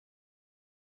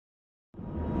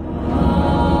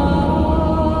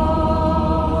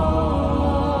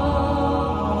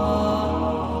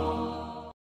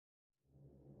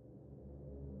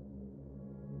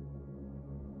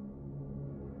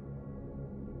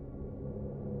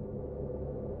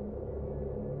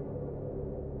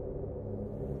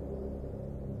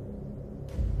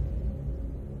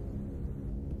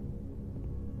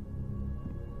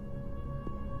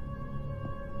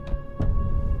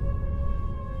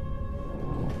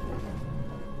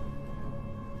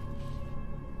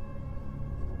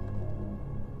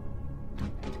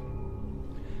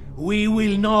We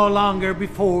will no longer be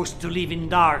forced to live in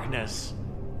darkness.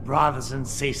 Brothers and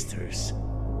sisters,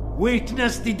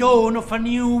 witness the dawn of a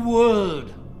new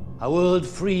world. A world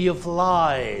free of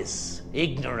lies,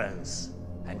 ignorance,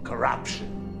 and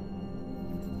corruption.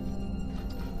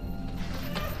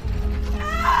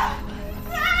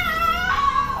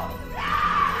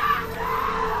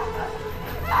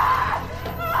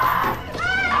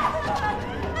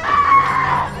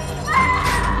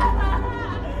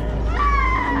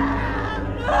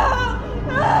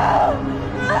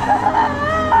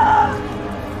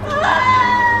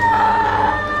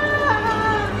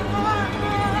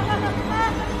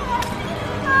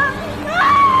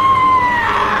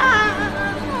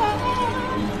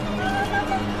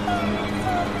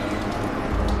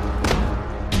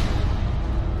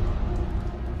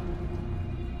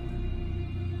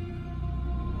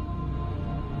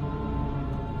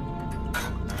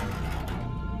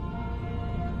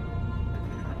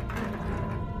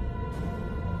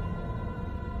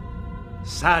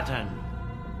 Satan,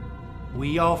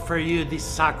 we offer you this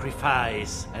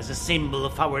sacrifice as a symbol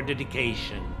of our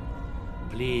dedication.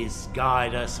 Please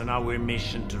guide us on our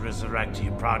mission to resurrect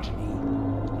your progeny.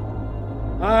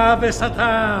 Ave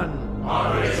Satan!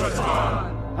 Ave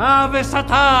Satan! Ave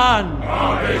Satan!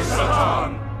 Ave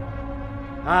Satan!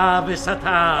 Ave Satan!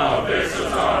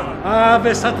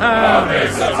 Ave Satan! Ave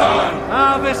Satan!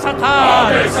 Ave Satan!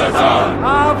 Ave Satan!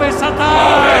 Ave Satan! Ave Satan!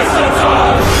 Ave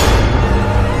Satan!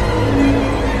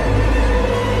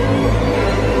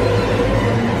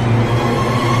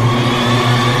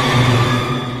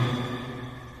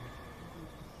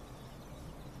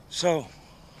 So,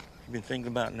 you've been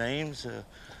thinking about names?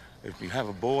 If you have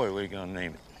a boy, what are you gonna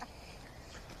name it?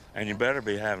 And you better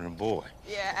be having a boy.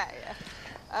 Yeah.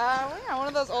 Well, yeah, one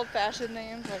of those old-fashioned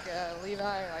names, like Levi,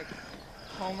 or like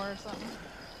Homer or something.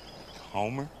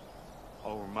 Homer?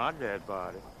 Over my dead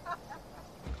body.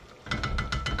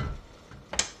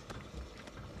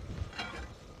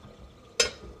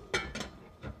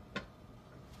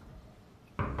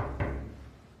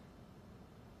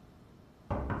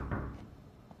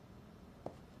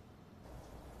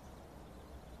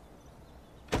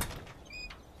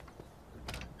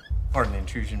 Pardon the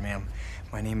intrusion, ma'am.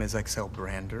 My name is Henrik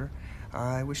Brandr.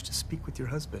 I wish to speak with your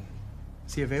husband.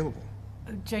 Is he available?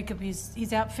 Jacob,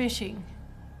 he's out fishing,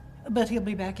 but he'll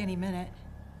be back any minute.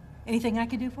 Anything I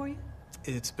can do for you?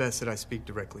 It's best that I speak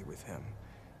directly with him.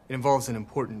 It involves an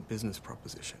important business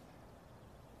proposition.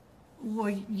 Well,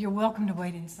 you're welcome to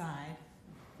wait inside.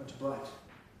 Much obliged.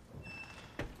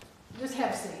 Just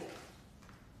have a seat.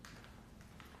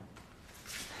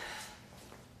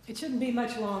 It shouldn't be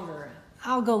much longer.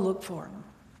 I'll go look for him.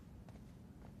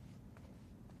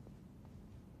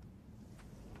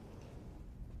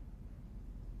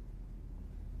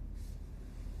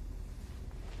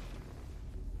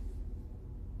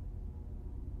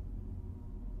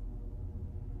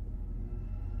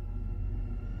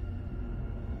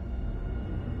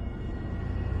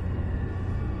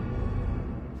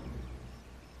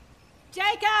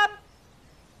 Jacob!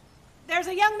 There's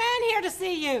a young man here to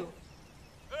see you.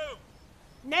 Who?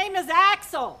 Name is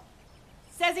Axel.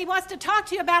 Says he wants to talk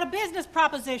to you about a business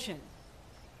proposition.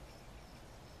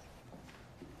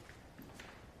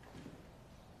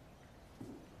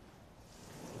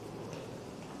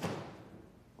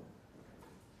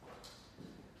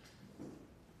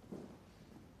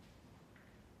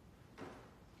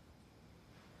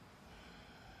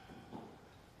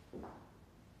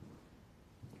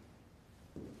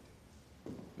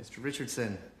 Mr.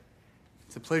 Richardson,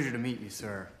 it's a pleasure to meet you,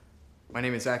 sir. My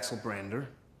name is Henrik Brandr.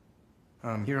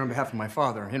 I'm here on behalf of my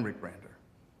father, Henrik Brandr.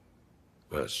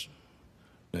 Russ,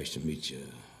 nice to meet you.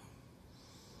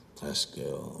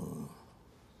 Pascal,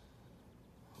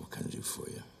 what can I do for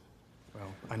you?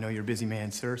 Well, I know you're a busy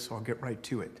man, sir, so I'll get right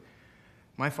to it.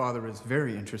 My father is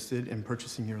very interested in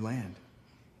purchasing your land.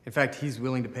 In fact, he's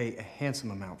willing to pay a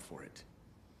handsome amount for it.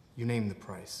 You name the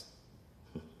price.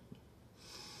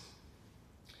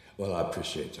 Well, I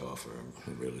appreciate the offer,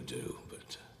 I really do,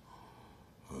 but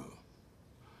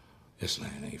this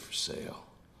land ain't for sale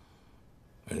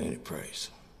at any price.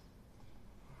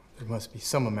 There must be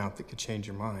some amount that could change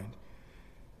your mind.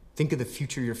 Think of the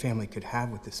future your family could have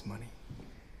with this money.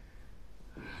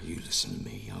 You listen to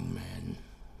me, young man.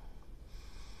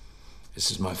 This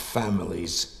is my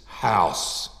family's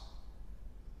house.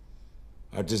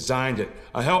 I designed it.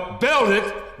 I helped build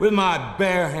it with my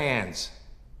bare hands.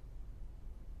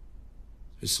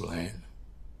 This land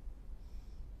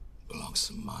belongs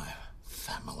to my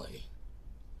family,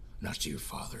 not to your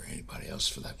father or anybody else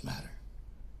for that matter.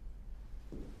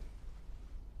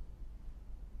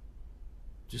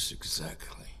 Just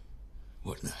exactly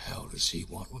What in the hell does he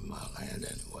want with my land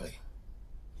anyway?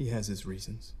 He has his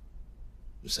reasons.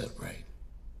 Is that right?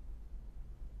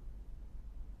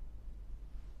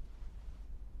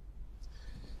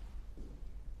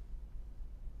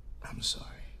 I'm sorry.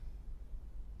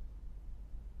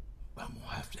 But I'm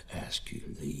gonna have to ask you to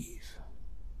leave.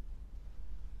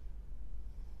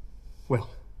 Well,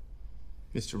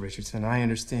 Mr. Richardson, I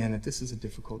understand that this is a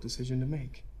difficult decision to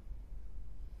make.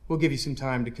 We'll give you some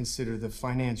time to consider the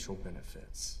financial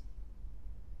benefits.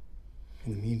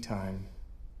 In the meantime,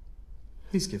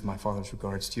 please give my father's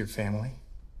regards to your family.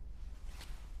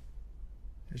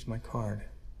 Here's my card.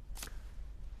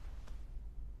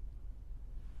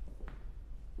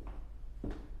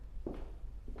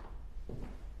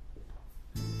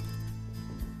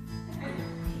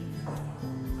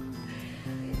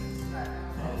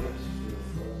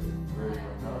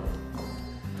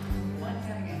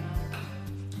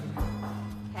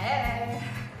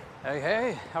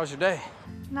 Hey, how was your day?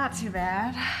 Not too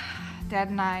bad. Dad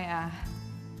and I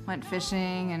went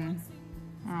fishing, and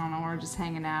I don't know, we were just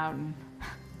hanging out, and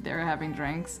they were having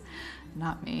drinks.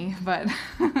 Not me, but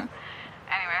anyway,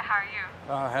 how are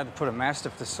you? I had to put a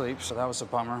mastiff to sleep, so that was a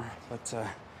bummer. But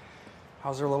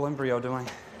how's our little embryo doing?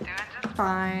 Doing just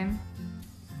fine.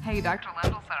 Hey, Dr.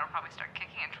 Lindell said it'll probably start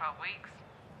kicking in 12 weeks.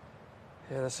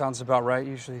 Yeah, that sounds about right.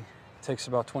 Usually it takes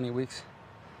about 20 weeks.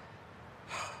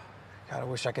 God, I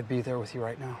wish I could be there with you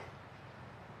right now.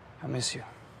 I miss you.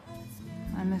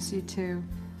 I miss you too.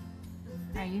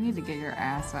 Hey, you need to get your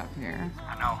ass up here.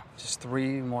 I know. Just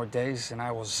 3 more days and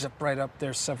I will zip right up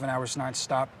there 7 hours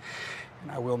non-stop,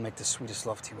 and I will make the sweetest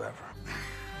love to you ever.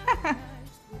 I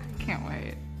can't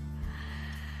wait.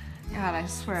 God, I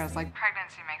swear it's like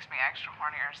pregnancy makes me extra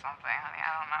horny or something, honey.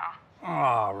 I don't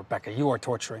know. Oh, Rebecca, you are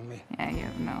torturing me. Yeah, you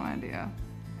have no idea.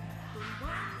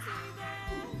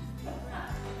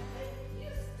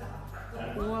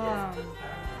 Well,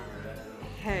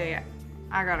 hey,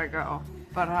 I gotta go.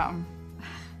 But,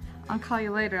 I'll call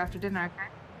you later after dinner, okay?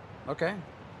 Okay.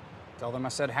 Tell them I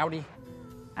said howdy.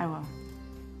 I will.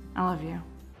 I love you.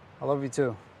 I love you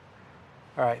too.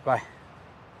 All right, bye.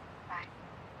 Bye.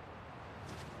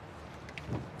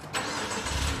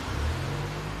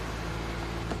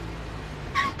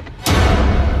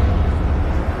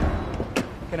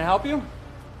 Can I help you?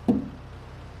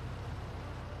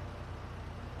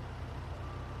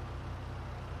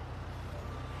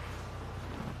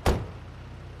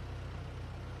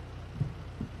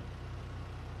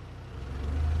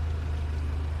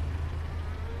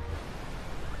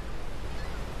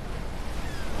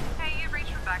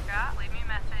 Leave me a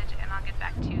message and I'll get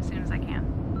back to you as soon as I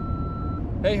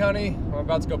can. Hey honey, I'm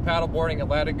about to go paddleboarding at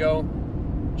Latigo.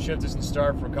 Shift doesn't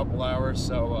start for a couple hours,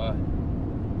 so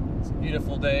it's a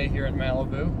beautiful day here in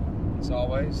Malibu, as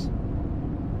always.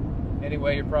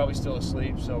 Anyway, you're probably still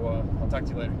asleep, so I'll talk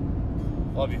to you later.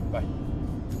 Love you, bye.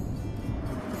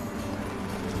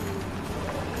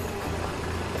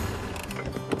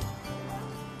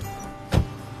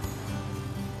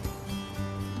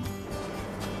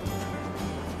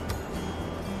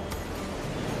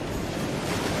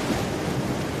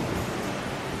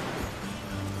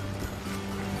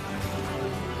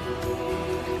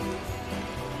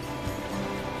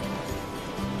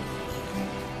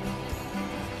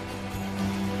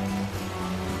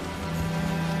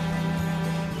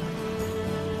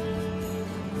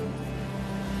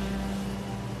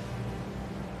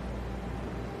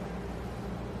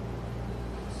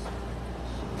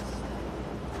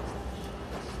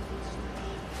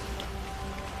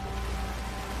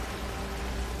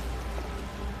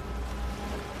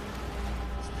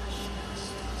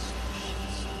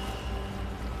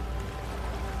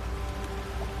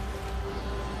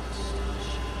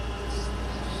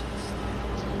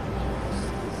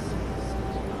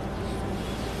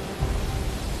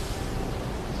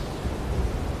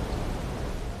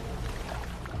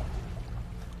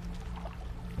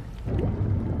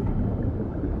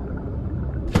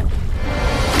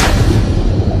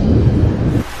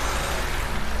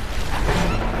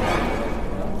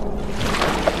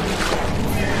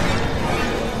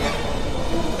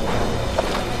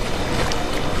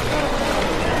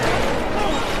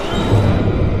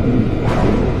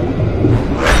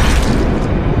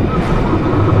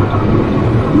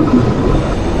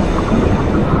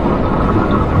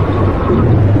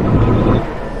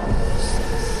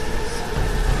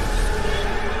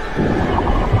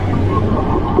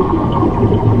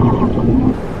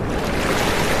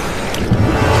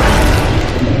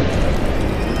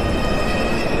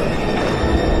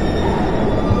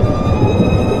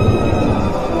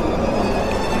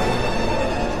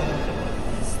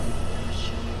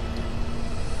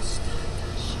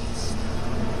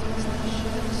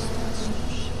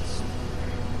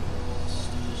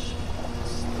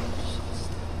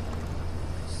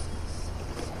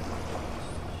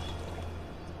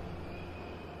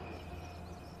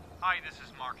 Hi, this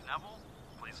is Mark Neville.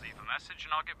 Please leave a message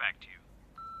and I'll get back to you.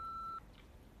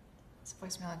 It's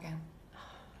voicemail again.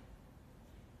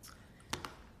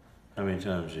 How many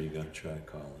times are you gonna try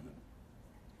calling him?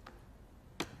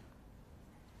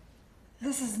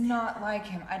 This is not like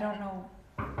him. I don't know.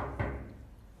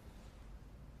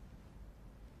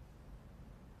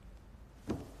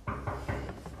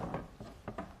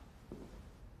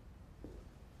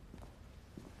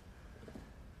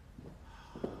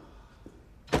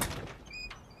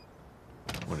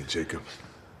 Morning, Jacob.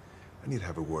 I need to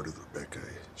have a word with Rebecca. Is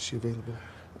she available?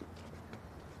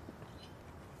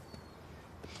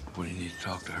 What do you need to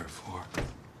talk to her for?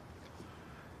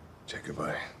 Jacob,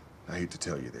 I hate to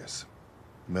tell you this.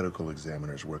 Medical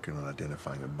examiner's working on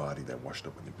identifying a body that washed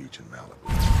up on the beach in Malibu.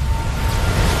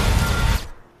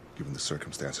 Given the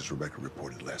circumstances Rebecca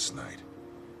reported last night,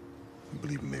 I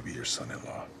believe it may be your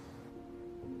son-in-law.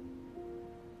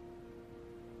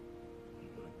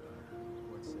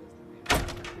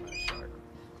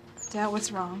 Dad,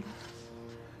 what's wrong?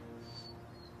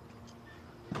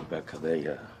 Rebecca,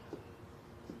 they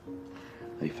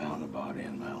found the body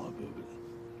in Malibu, but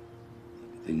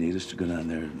they need us to go down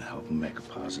there and help them make a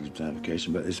positive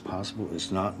identification, but it's possible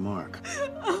it's not Mark.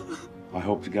 I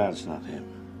hope to God it's not him.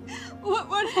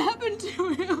 What happened to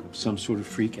him? Some sort of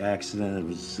freak accident. It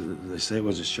was, they say it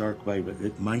was a shark bite, but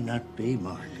it might not be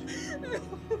Mark.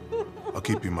 I'll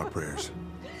keep you in my prayers.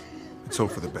 Let's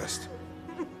hope for the best.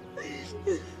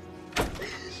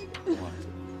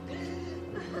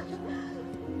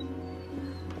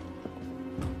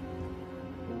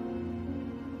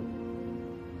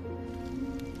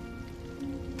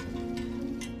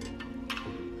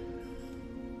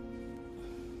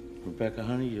 Rebecca,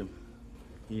 honey, you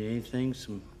need anything?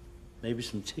 Maybe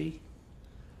some tea?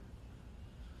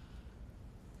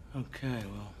 Okay,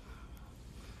 well,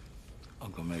 I'll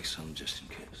go make some just in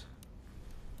case.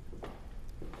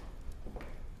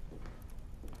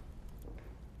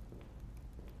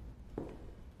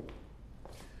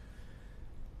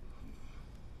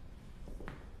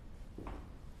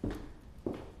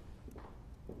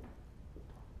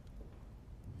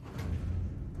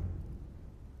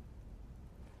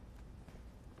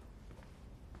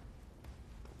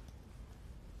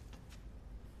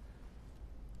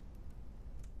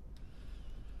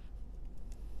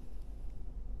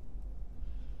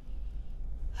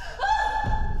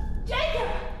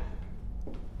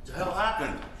 What the hell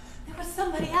happened? There was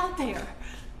somebody out there.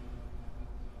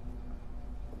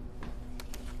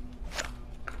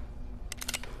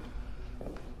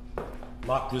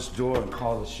 Lock this door and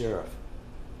call the sheriff.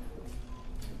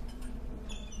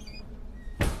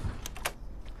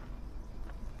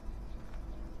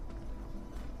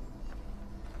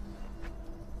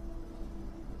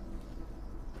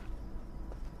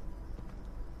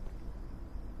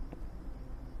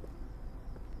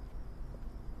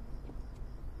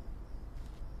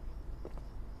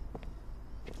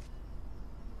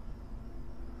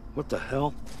 What the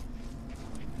hell?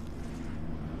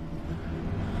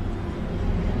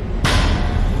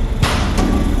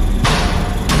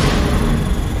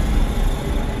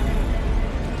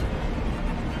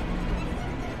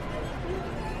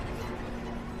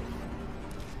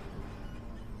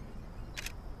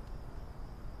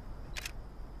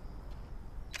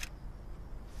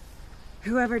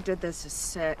 Whoever did this is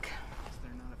sick.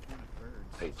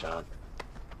 Hey, John.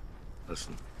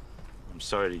 Listen, I'm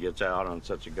sorry to get you out on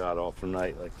such a god-awful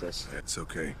night like this. That's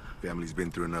okay. Family's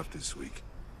been through enough this week.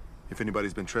 If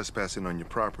anybody's been trespassing on your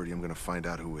property, I'm gonna find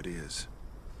out who it is.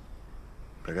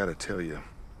 But I gotta tell you,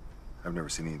 I've never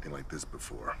seen anything like this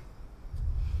before.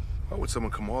 Why would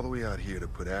someone come all the way out here to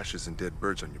put ashes and dead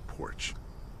birds on your porch?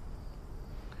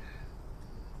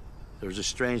 There was a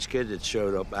strange kid that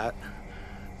showed up at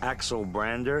Henrik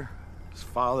Brandr. His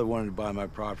father wanted to buy my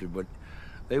property, but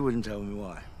they wouldn't tell me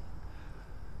why.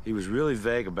 He was really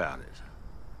vague about it.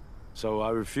 So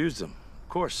I refused him. Of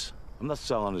course, I'm not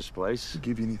selling this place. Did he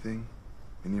give you anything?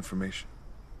 Any information?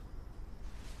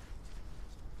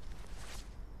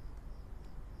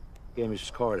 Gave me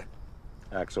his card.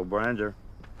 Henrik Brandr.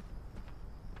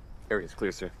 Area's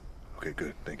clear, sir. Okay,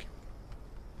 good. Thank you.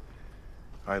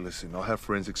 All right, listen, I'll have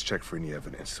forensics check for any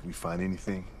evidence. If we find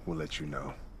anything, we'll let you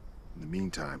know. In the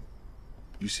meantime,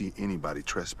 you see anybody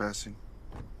trespassing,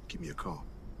 give me a call.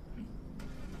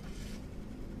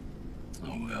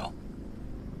 Oh, well.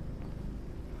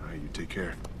 All right, you take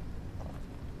care.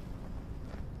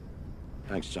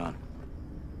 Thanks, John.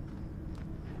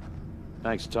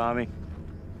 Thanks, Tommy.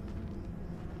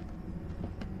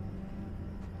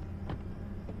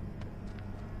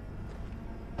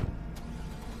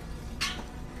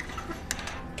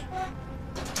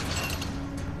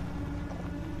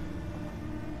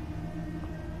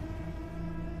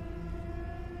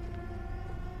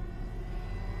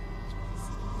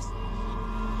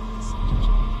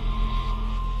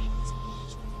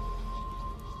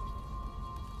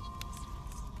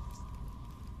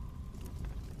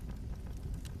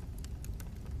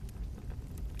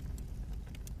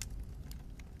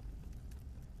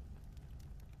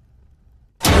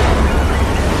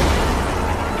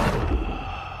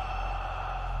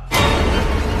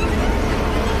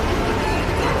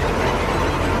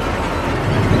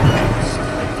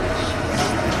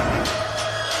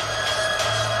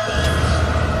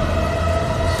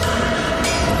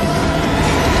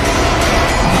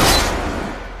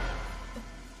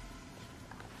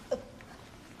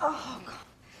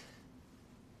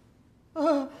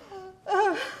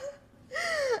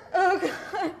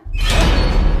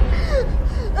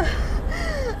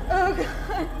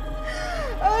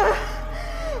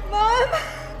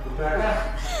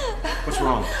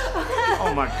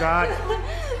 Scott.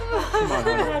 Come on,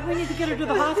 Dad, we need to get her to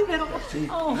the hospital.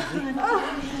 Oh,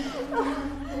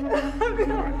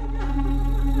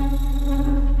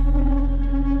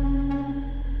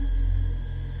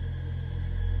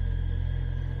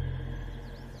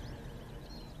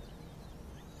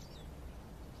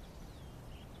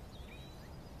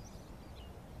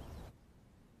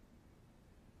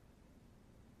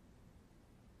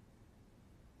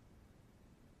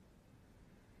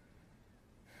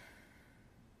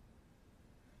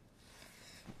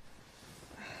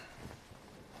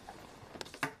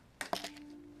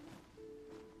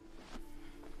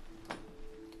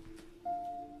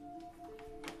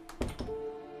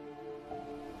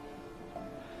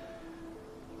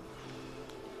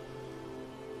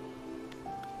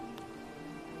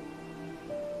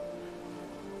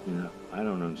 You know, I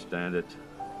don't understand it.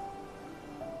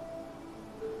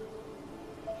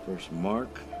 First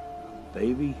Mark,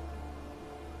 baby.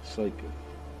 It's like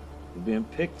we're being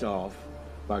picked off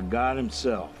by God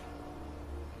himself.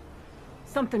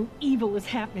 something evil is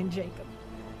happening, Jacob.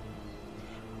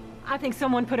 I think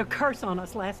someone put a curse on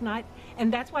us last night,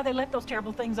 and that's why they left those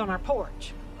terrible things on our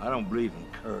porch. I don't believe in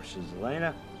curses,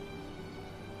 Elena.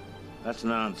 That's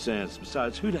nonsense.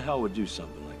 Besides, who the hell would do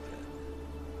something like that?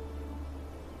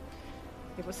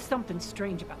 There was something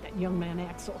strange about that young man,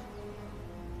 Axel.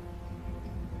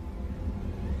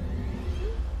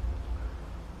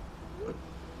 Oh,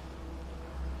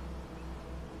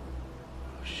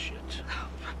 shit.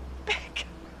 Beck.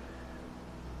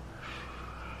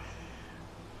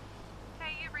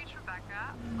 Hey, you've reached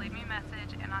Rebecca. Leave me a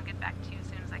message and I'll get back to you as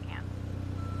soon as I can.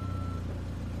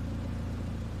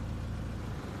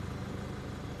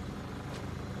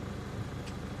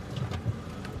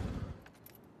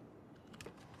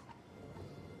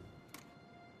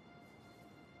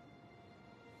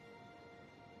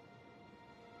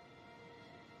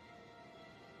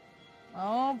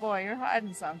 Oh boy, you're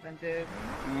hiding something, dude.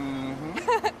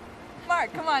 Mm-hmm.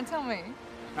 Mark, come on, tell me.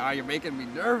 Oh, you're making me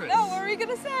nervous. No, what were you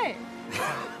gonna say?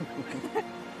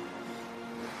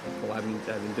 Well, I've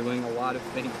been doing a lot of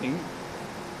thinking,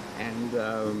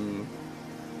 and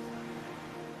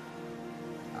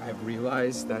I've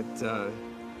realized that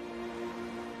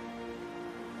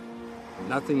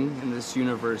nothing in this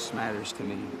universe matters to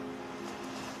me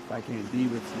if I can't be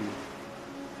with you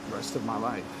the rest of my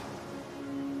life.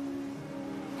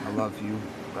 I love you,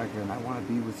 Rebecca, and I want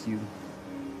to be with you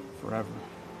forever.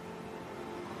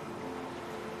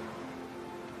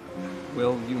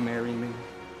 Will you marry me?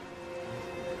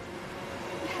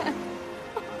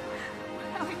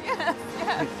 Oh, yes,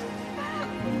 yes.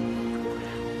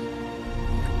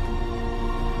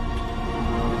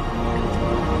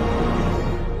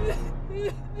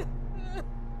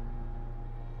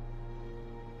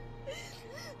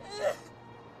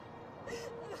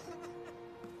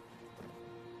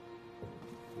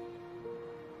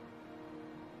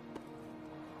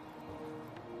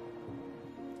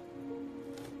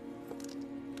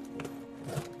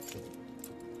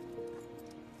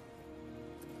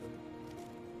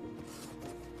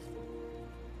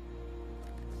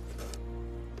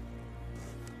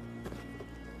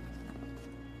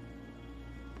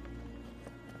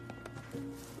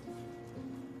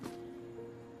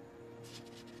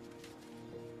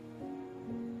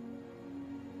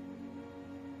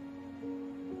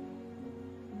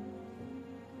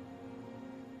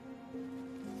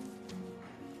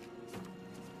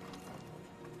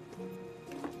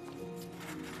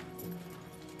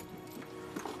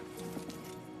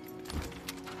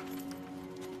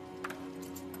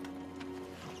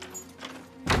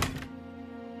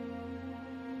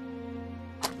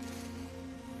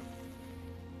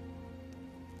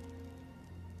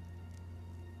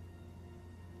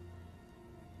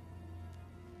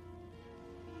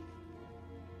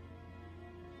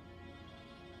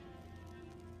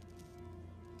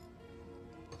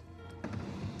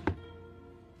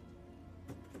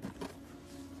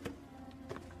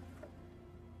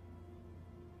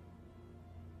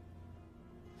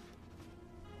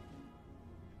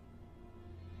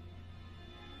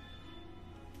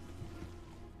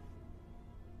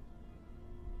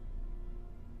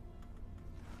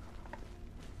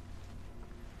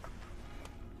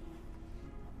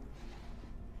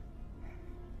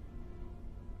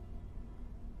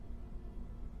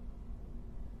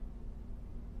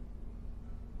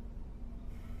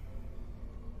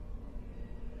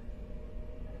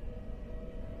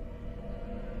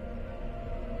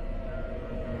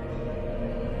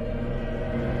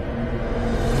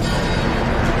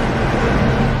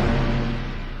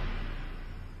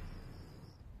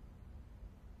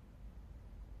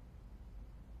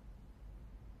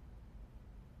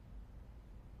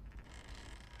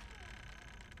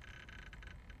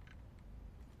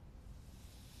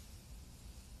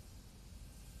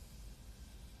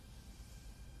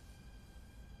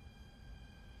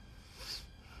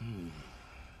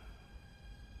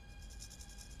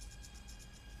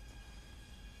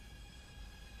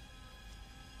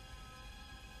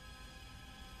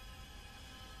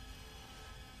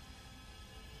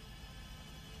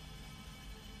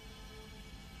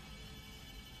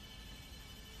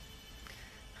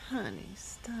 Honey,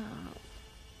 stop.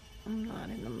 I'm not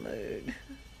in the mood.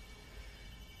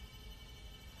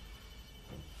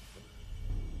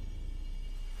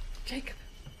 Jacob.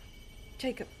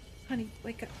 Jacob, honey,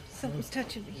 wake up. Something's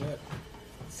touching me.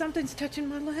 Something's touching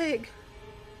my leg.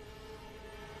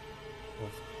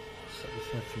 Something's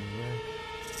touching your leg.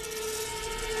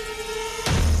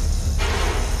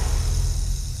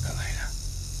 Elena.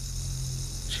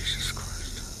 Jesus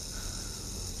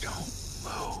Christ. Don't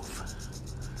move.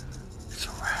 It's a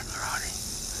rattler, honey.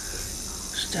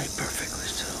 Stay perfectly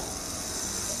still.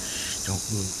 Shh, don't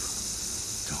move.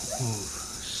 Don't move.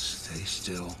 Stay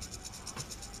still.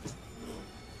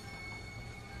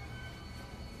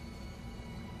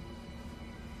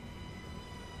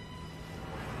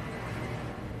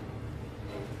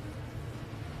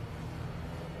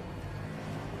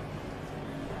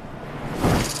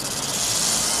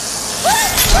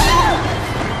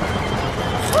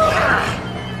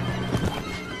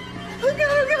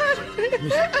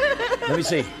 Let me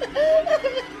see.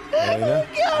 Elena?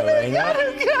 Elena?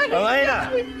 Elena!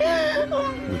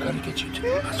 We gotta get you to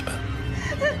the hospital.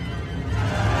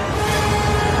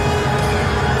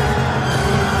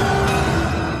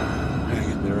 Hang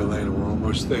in there, Elena. We're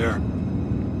almost there.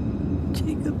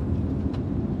 Jacob.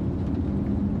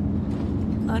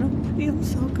 I don't feel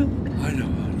so good. I know.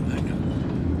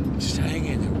 Just hang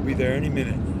in there. We'll be there any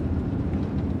minute.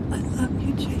 I love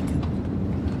you, Jacob.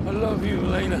 I love you,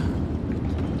 Elena.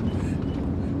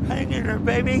 Hang in there,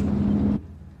 baby.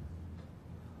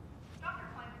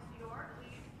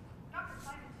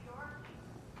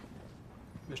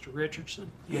 Mr. Richardson?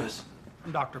 Yes.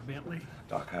 I'm Dr. Bentley.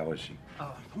 Doc, how is she?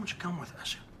 Why don't you come with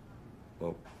us?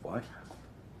 Well, what?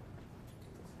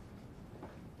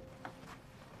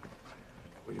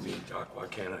 What do you mean, Doc? Why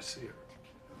can't I see her?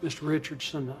 Mr.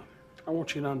 Richardson, I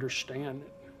want you to understand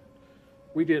that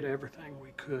we did everything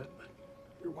we could, but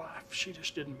your wife, she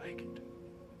just didn't make it.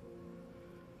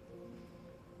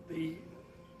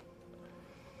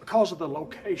 Because of the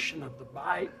location of the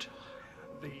bite,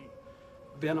 the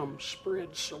venom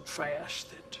spread so fast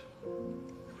that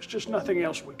there was just nothing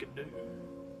else we could do.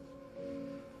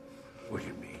 What do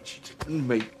you mean? She didn't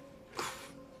make...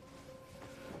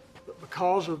 But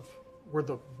because of where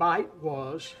the bite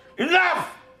was... Enough!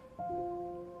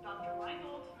 Dr.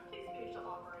 Weingold, please finish the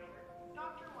operator.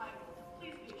 Dr. Weingold,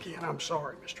 please finish. Again, I'm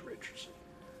sorry, Mr. Richardson.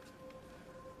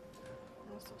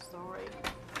 I'm so sorry.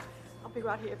 I'll be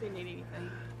right here if you need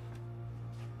anything.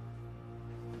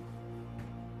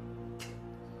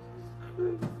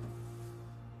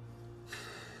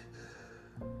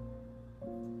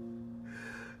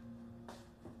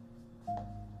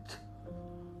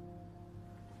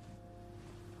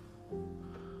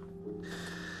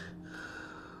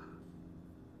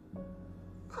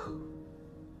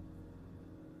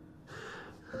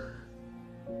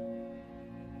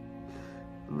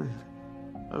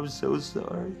 I'm so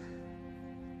sorry.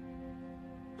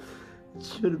 It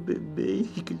should have been me,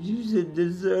 because you didn't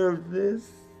deserve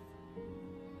this.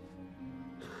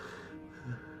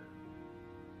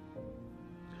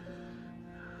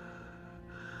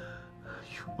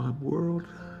 You're my world,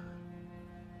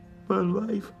 my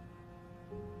life.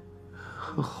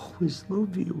 I'll always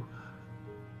love you.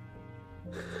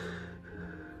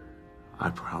 I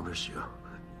promise you,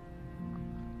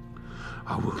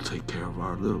 I will take care of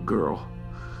our little girl.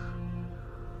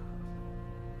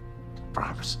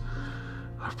 Promise.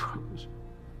 I promise.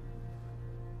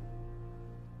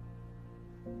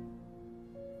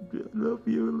 I love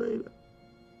you, Elena.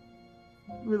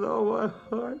 With all my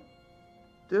heart.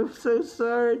 I'm so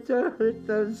sorry, darling.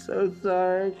 I'm so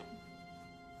sorry.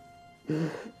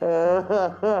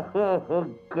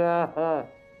 Oh, God.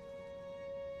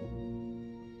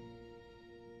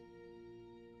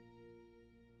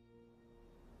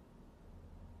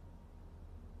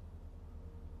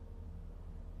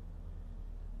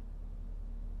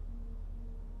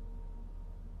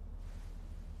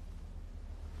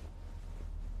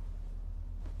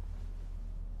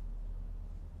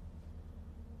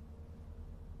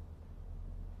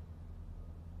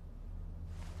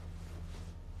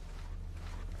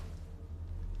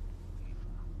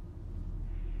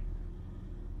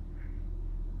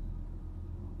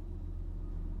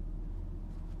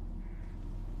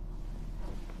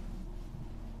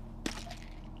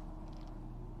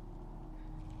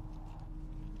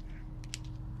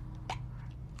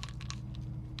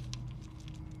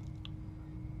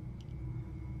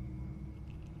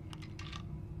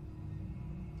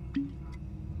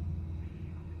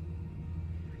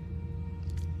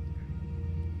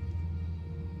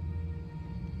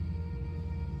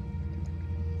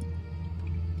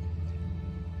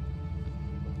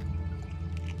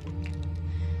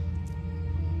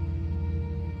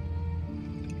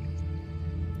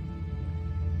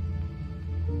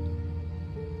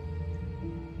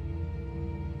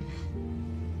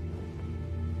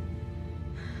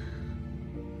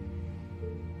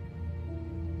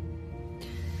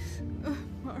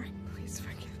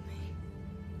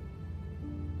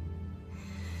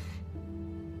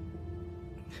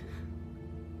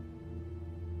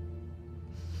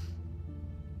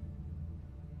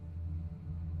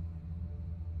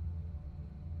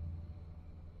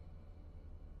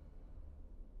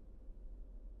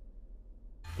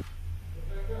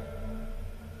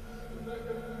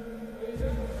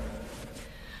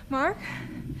 Mark?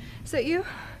 Is that you?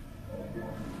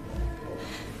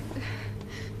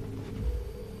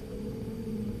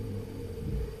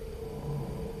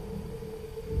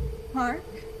 Mark?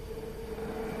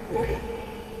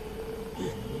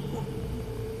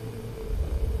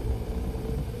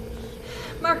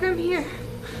 Mark, I'm here.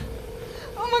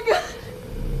 Oh my God.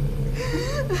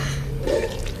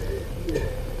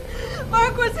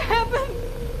 Mark, what's happened?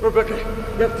 Rebecca,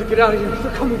 you have to get out of here.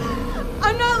 They're coming.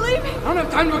 I'm not leaving. I don't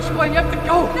have time to explain. You have to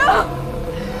go. No!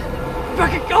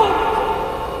 Rebecca, go!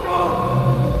 Go!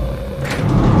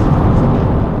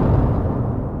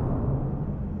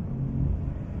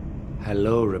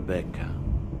 Hello, Rebecca.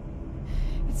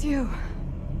 It's you.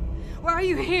 Why are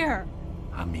you here?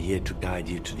 I'm here to guide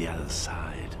you to the other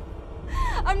side.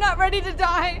 I'm not ready to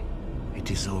die. It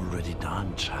is already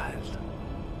done, child.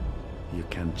 You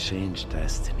can change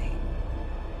destiny.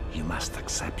 You must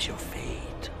accept your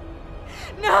fate.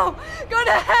 No! Go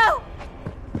to hell!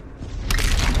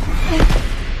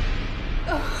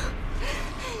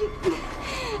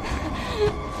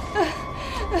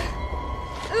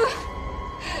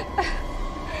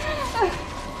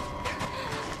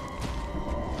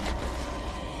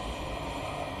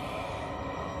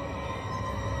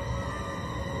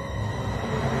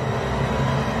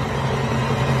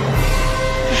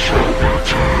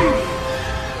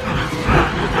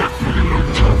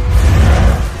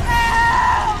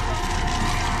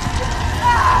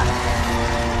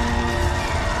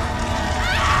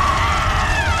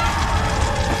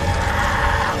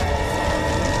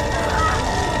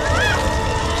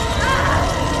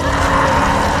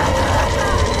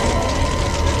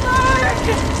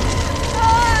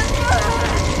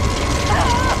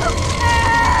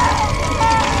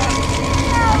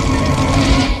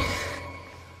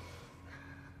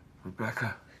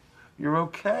 Rebecca, you're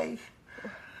okay?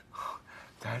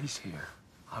 Daddy's here.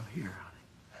 I'm here,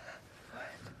 honey.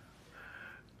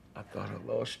 I thought I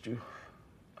lost you.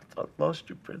 I thought I lost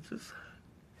you, Princess.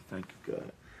 Thank you,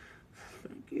 God.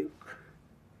 Thank you.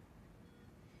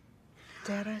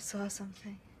 Dad, I saw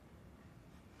something.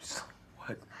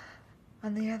 What?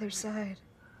 On the other side.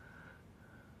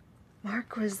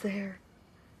 Mark was there.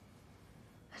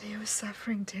 And he was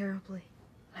suffering terribly.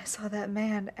 I saw that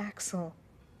man, Axel.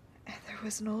 And there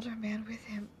was an older man with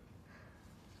him.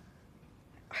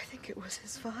 I think it was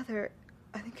his father.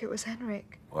 I think it was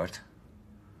Henrik. What?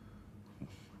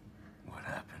 What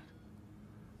happened?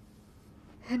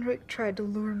 Henrik tried to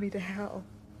lure me to hell.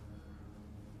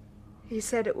 He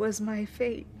said it was my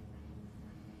fate.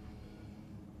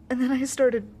 And then I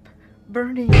started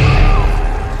burning.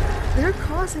 They're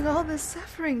causing all this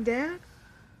suffering, Dad.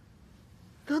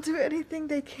 They'll do anything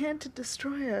they can to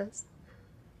destroy us.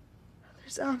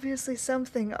 There's obviously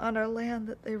something on our land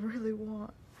that they really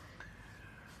want.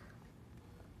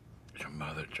 Your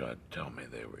mother tried to tell me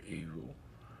they were evil.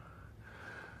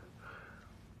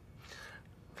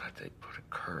 That they put a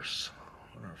curse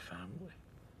on our family.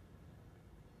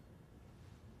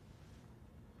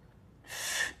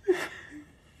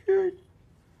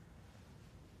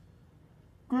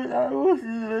 But I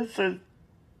wouldn't listen.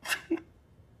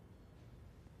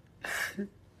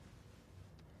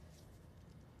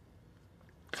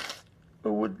 I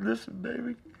wouldn't listen,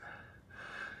 baby.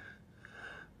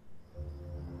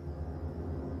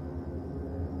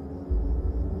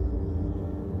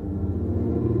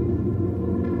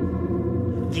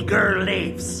 The girl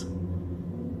lives.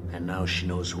 And now she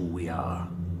knows who we are.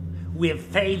 We have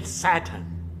failed Satan.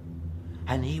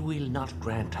 And he will not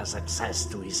grant us access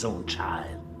to his own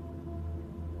child.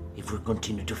 If we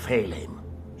continue to fail him.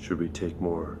 Should we take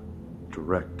more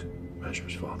direct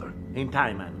measures, Father? In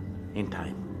time, man. In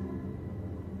time.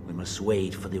 We must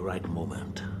wait for the right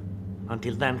moment.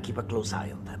 Until then, keep a close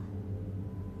eye on them.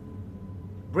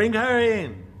 Bring her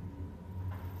in!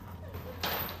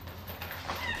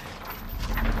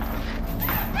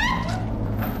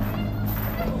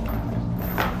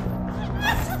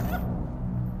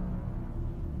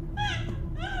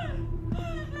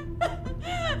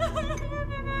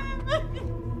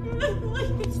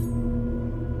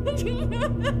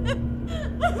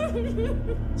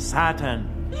 Satan,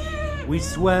 we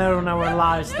swear on our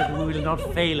lives that we will not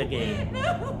fail again.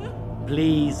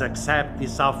 Please accept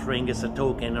this offering as a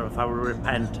token of our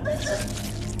repentance.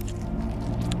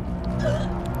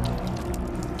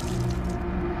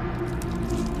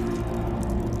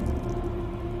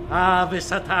 Ave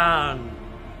Satan!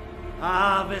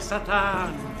 Ave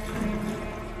Satan!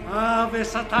 Ave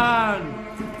Satan!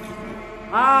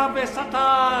 Ave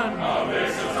Satan! Ave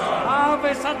Satan!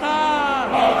 Ave Satan!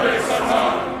 Ave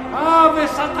Satan! Ave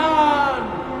Satan!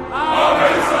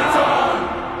 Ave Satan!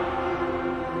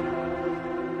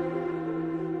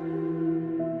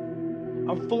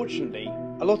 Unfortunately,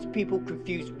 a lot of people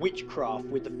confuse witchcraft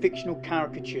with the fictional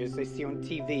caricatures they see on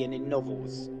TV and in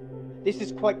novels. This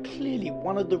is quite clearly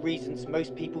one of the reasons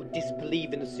most people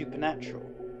disbelieve in the supernatural.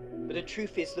 But the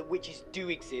truth is that witches do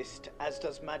exist, as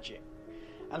does magic.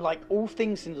 And like all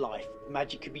things in life,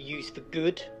 magic could be used for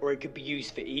good or it could be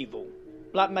used for evil.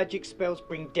 Black magic spells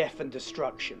bring death and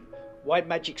destruction. White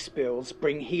magic spells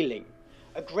bring healing.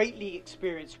 A greatly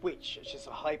experienced witch, such as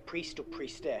a high priest or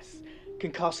priestess,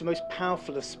 can cast the most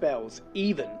powerful of spells,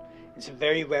 even, in some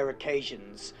very rare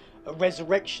occasions, a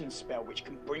resurrection spell which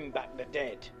can bring back the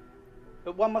dead.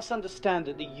 But one must understand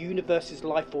that the universe's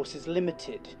life force is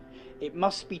limited. It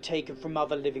must be taken from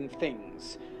other living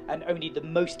things, and only the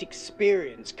most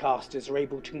experienced casters are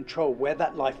able to control where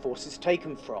that life force is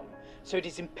taken from. So it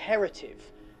is imperative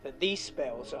that these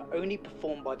spells are only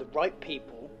performed by the right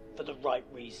people for the right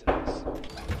reasons.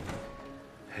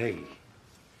 Hey,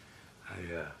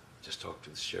 I just talked to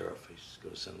the sheriff. He's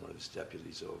going to send one of his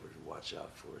deputies over to watch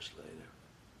out for us later.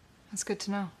 That's good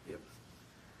to know. Yep.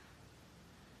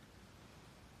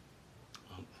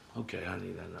 Okay,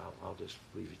 honey, then I'll just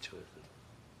leave you to it.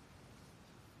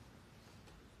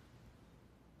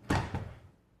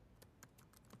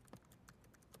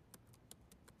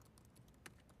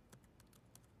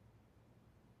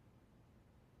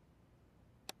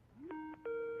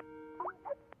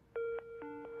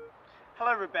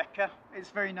 Hello, Rebecca.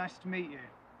 It's very nice to meet you.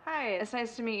 Hi, it's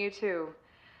nice to meet you too.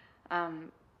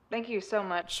 Thank you so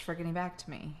much for getting back to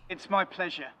me. It's my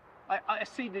pleasure. I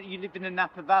see that you live in the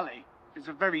Napa Valley. It's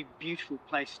a very beautiful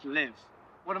place to live.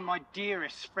 One of my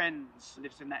dearest friends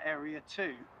lives in that area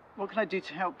too. What can I do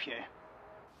to help you?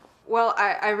 Well,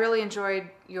 I really enjoyed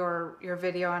your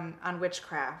video on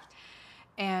witchcraft,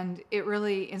 and it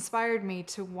really inspired me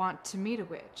to want to meet a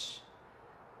witch.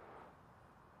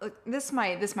 Look, this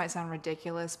might sound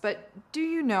ridiculous, but do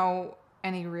you know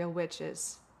any real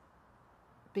witches?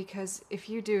 Because if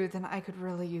you do, then I could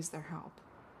really use their help.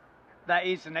 That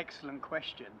is an excellent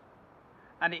question.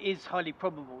 And it is highly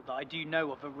probable that I do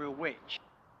know of a real witch.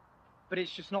 But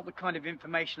it's just not the kind of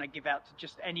information I give out to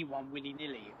just anyone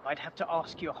willy-nilly. I'd have to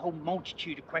ask you a whole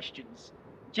multitude of questions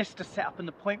just to set up an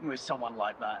appointment with someone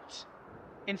like that.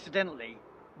 Incidentally,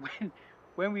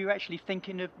 when were you actually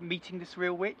thinking of meeting this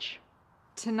real witch?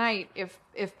 Tonight,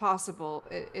 if possible.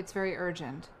 It's very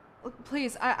urgent. Look,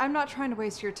 please, I'm not trying to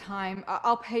waste your time.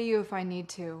 I'll pay you if I need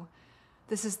to.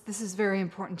 This is very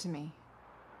important to me.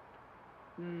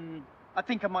 I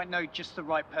think I might know just the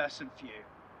right person for you.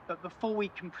 But before we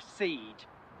can proceed,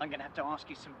 I'm going to have to ask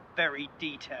you some very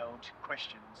detailed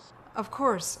questions. Of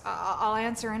course. I'll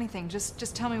answer anything.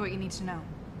 Just tell me what you need to know.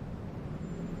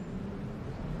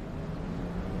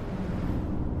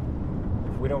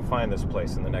 If we don't find this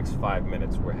place in the next 5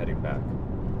 minutes, we're heading back.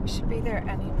 We should be there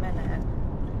any minute.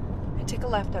 I take a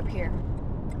left up here.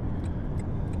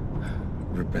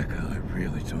 Rebecca, I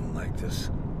really don't like this.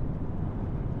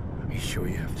 Are you sure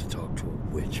you have to talk to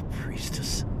a witch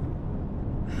priestess?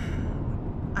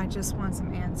 I just want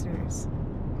some answers.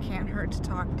 Can't hurt to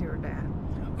talk to her dad.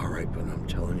 All right, but I'm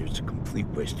telling you, it's a complete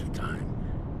waste of time.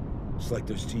 It's like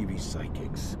those TV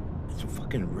psychics. It's a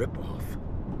fucking ripoff.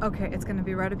 Okay, it's gonna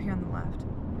be right up here on the left.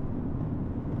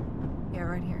 Yeah,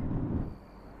 right here.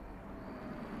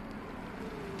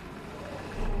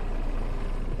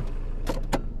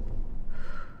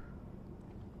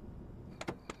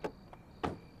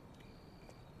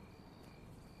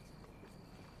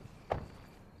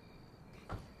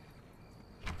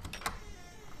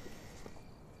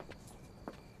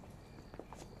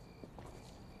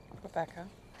 Rebecca.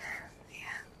 Yeah.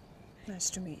 Nice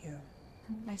to meet you.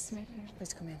 Nice to meet you.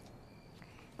 Please come in.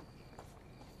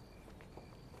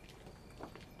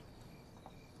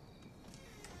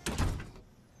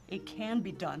 It can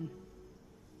be done,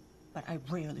 but I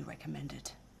rarely recommend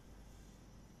it.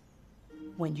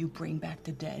 When you bring back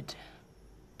the dead,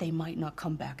 they might not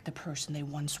come back the person they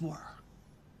once were.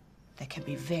 There can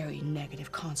be very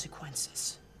negative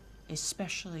consequences,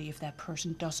 especially if that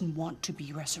person doesn't want to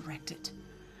be resurrected.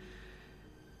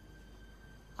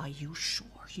 Are you sure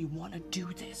you want to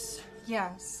do this?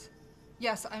 Yes.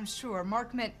 Yes, I'm sure.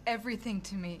 Mark meant everything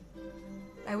to me.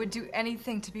 I would do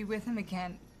anything to be with him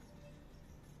again.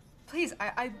 Please,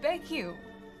 I beg you.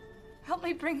 Help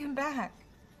me bring him back.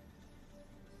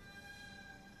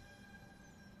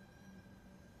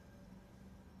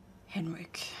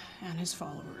 Henrik and his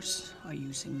followers are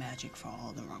using magic for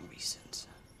all the wrong reasons.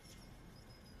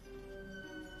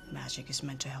 Magic is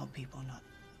meant to help people, not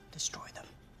destroy them.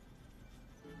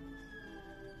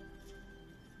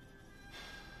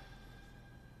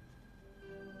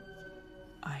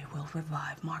 I will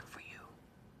revive Mark for you.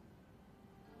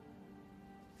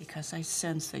 Because I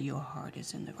sense that your heart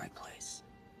is in the right place.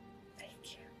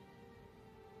 Thank you.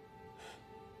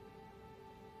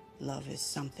 Love is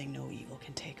something no evil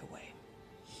can take away.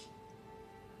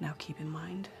 Now keep in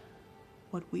mind,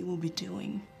 what we will be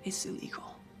doing is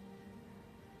illegal.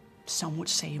 Some would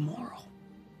say immoral.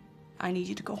 I need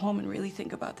you to go home and really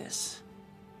think about this.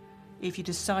 If you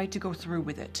decide to go through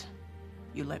with it,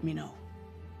 you let me know.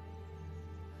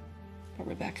 But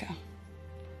Rebecca,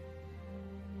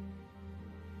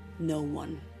 no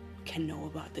one can know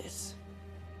about this.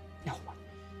 No one.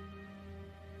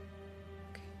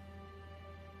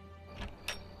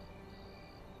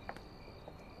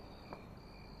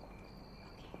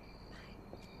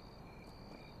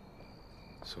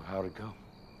 So how'd it go?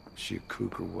 Was she a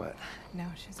kook or what? No,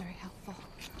 she was very helpful.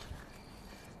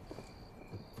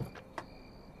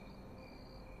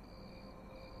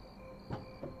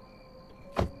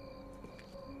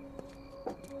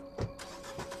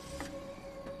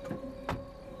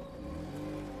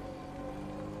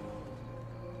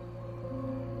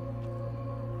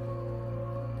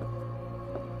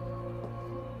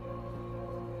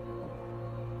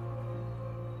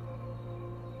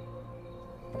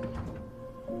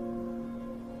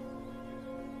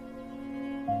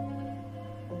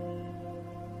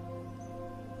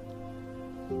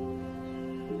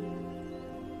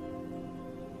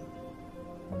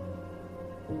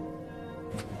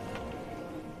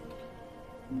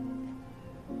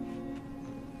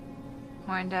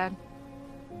 Morning, Dad.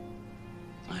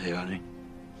 Hey, honey.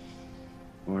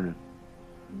 Morning.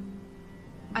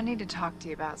 I need to talk to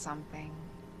you about something.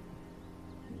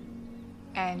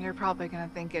 And you're probably gonna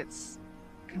think it's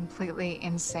completely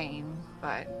insane,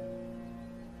 but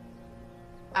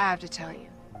I have to tell you.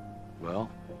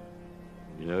 Well,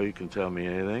 you know you can tell me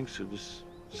anything, so just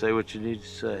say what you need to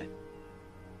say.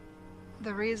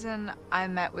 The reason I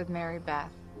met with Marybeth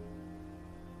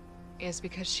is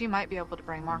because she might be able to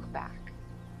bring Mark back.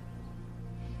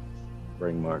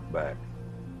 Bring Mark back.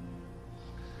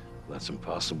 That's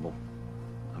impossible.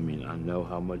 I mean, I know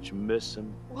how much you miss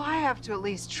him. Well, I have to at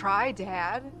least try,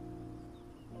 Dad.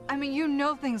 I mean, you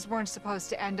know things weren't supposed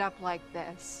to end up like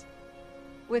this.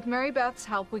 With Marybeth's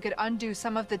help, we could undo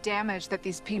some of the damage that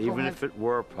these people Even if it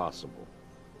were possible.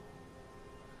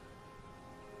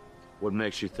 What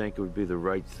makes you think it would be the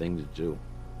right thing to do?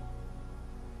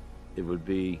 It would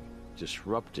be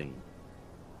disrupting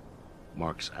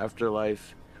Mark's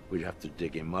afterlife. We'd have to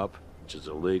dig him up, which is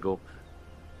illegal,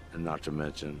 and not to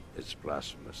mention, it's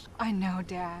blasphemous. I know,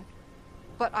 Dad.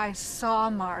 But I saw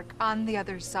Mark on the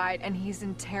other side, and he's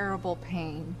in terrible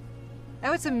pain.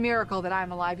 Now, it's a miracle that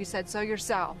I'm alive. You said so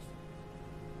yourself.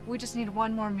 We just need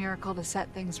one more miracle to set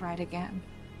things right again.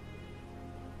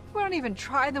 If we don't even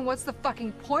try, then what's the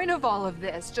fucking point of all of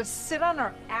this? Just sit on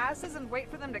our asses and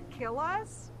wait for them to kill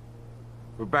us?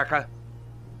 Rebecca?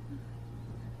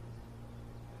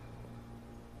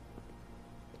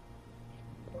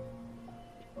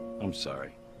 I'm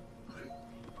sorry.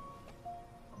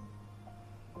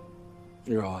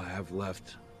 You're all I have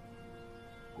left.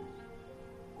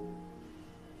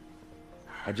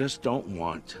 I just don't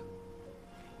want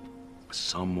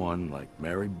someone like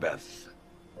Marybeth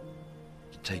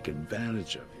to take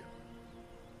advantage of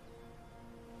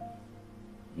you.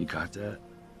 You got that?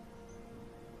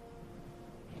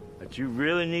 But you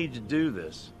really need to do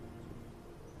this.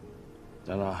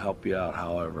 Then I'll help you out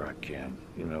however I can,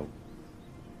 you know.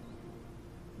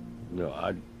 No,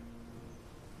 I'd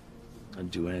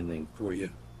do anything for you.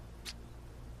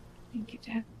 Thank you,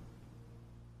 Dad.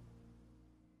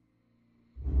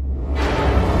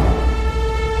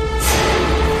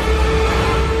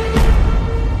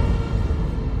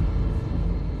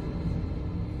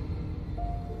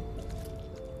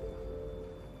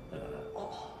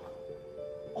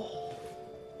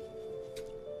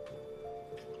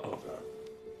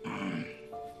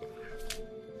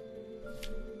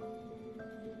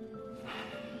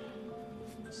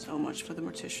 So much for the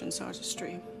mortician's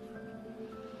artistry.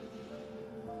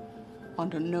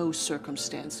 Under no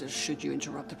circumstances should you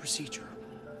interrupt the procedure.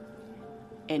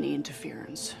 Any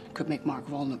interference could make Mark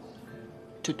vulnerable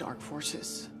to dark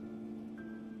forces.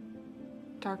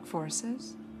 Dark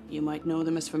forces? You might know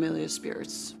them as familiar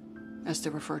spirits, as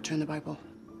they're referred to in the Bible.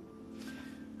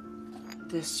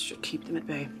 This should keep them at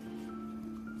bay.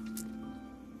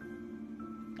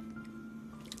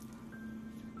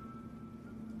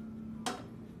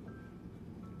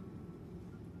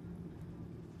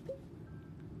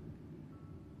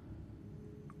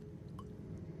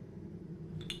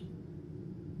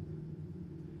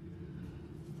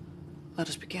 Let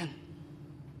us begin.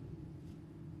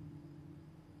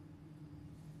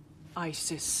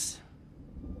 Isis,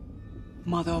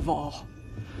 mother of all,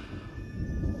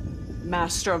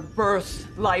 Master of birth,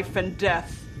 life, and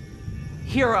death,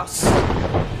 hear us.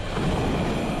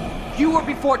 You were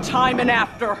before time and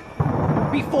after,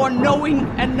 before knowing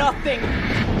and nothing.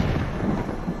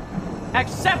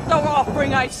 Accept our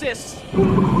offering, Isis.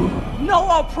 Know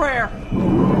our prayer.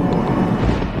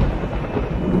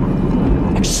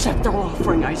 Accept our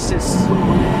offering, Isis.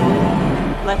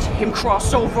 Let him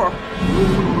cross over.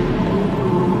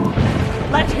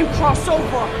 Let him cross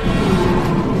over.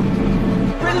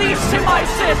 Release him,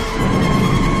 Isis!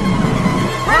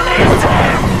 Release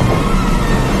him!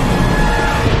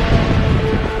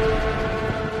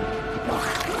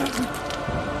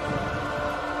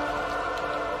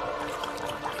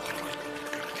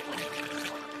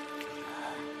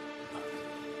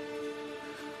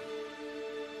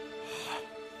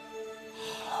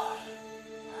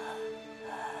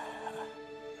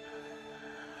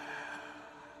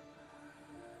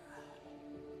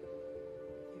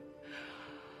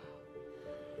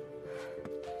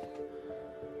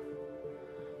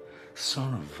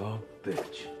 Son of a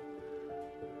bitch.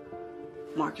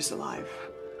 Mark is alive,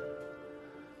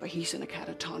 but he's in a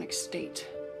catatonic state.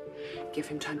 Give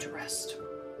him time to rest.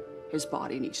 His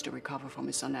body needs to recover from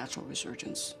his unnatural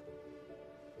resurgence.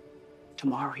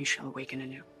 Tomorrow he shall awaken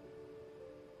anew.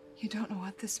 You don't know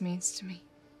what this means to me.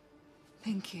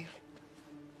 Thank you.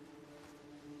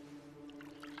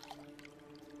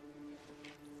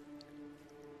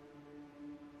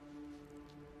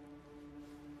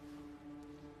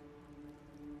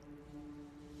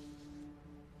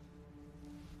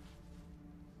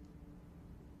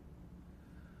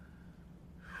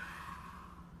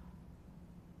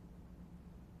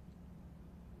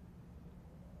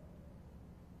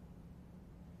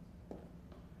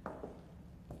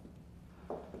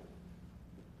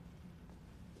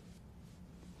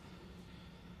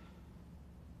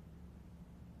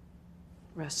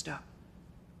 Rest up.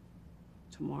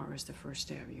 Tomorrow is the first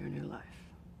day of your new life.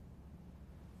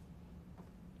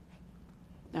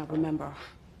 Now remember,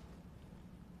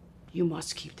 you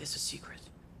must keep this a secret.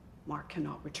 Mark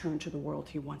cannot return to the world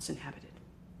he once inhabited.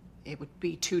 It would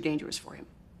be too dangerous for him.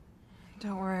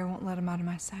 Don't worry, I won't let him out of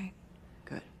my sight.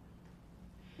 Good.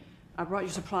 I brought you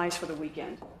supplies for the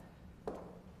weekend.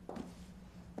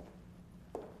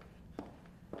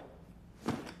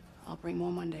 I'll bring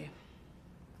more Monday.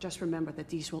 Just remember that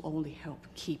these will only help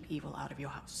keep evil out of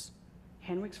your house.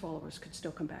 Henrik's followers could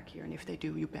still come back here, and if they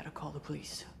do, you better call the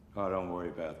police. Oh, don't worry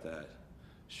about that.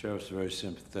 Sheriff's very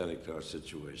sympathetic to our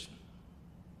situation.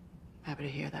 Happy to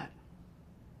hear that.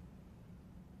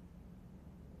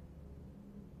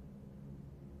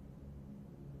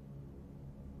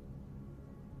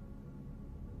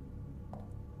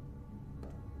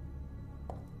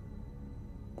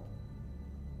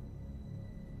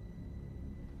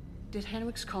 Did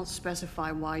Henrik's cult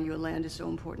specify why your land is so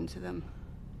important to them?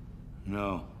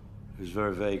 No, he was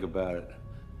very vague about it.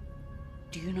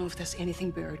 Do you know if there's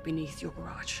anything buried beneath your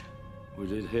garage? We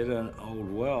did hit an old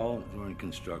well during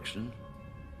construction.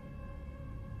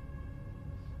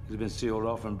 It had been sealed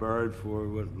off and buried for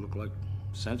what looked like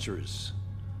centuries.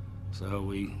 So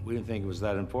we didn't think it was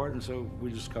that important, so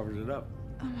we just covered it up.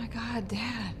 Oh my God,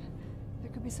 Dad.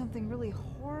 There could be something really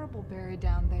horrible buried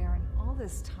down there, and all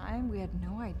this time we had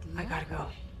no idea. I gotta go.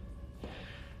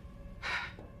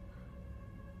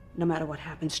 No matter what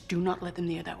happens, do not let them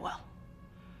near that well.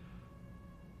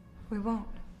 We won't.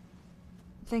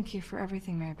 Thank you for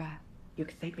everything, Marybeth. You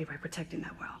can thank me by protecting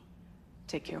that well.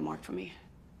 Take care, Mark, for me.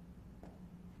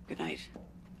 Good night.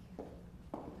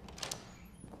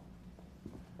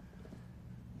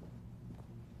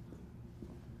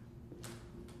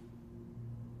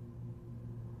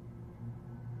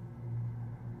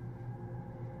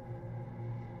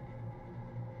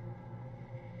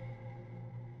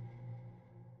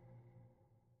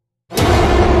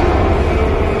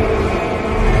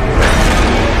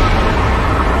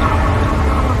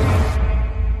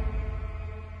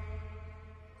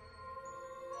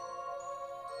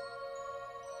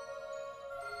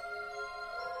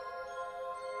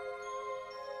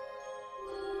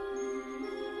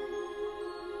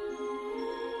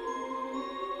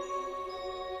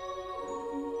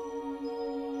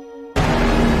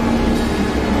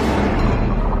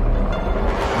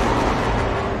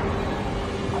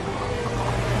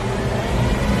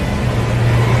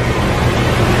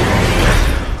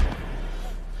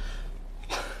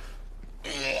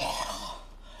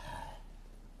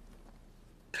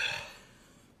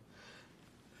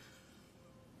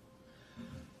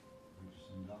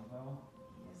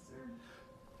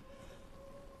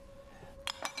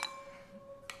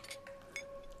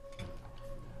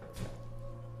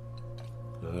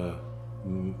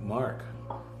 Mark.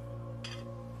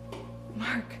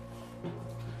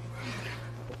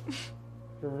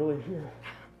 here.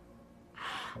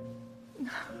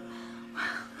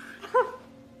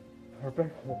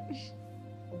 Rebecca.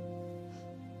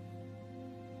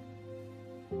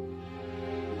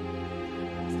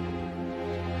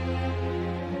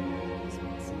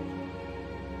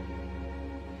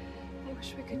 I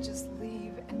wish we could just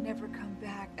leave and never come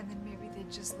back, and then maybe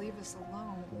they'd just leave us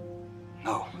alone.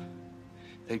 No.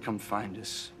 They'd come find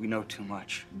us. We know too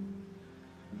much.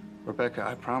 Rebecca,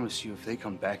 I promise you, if they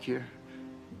come back here,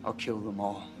 I'll kill them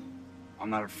all. I'm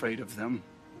not afraid of them.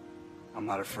 I'm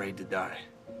not afraid to die.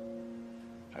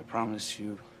 I promise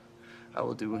you, I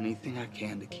will do anything I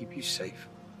can to keep you safe.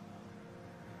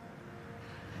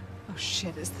 Oh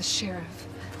shit, it's the sheriff.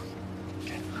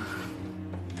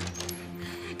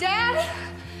 Dad!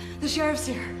 The sheriff's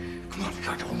here. Come on,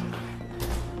 Ricardo.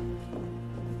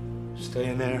 Stay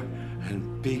in there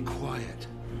and be quiet.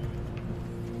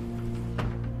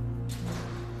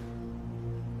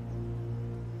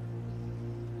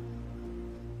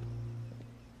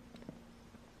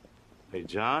 Hey,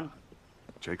 John?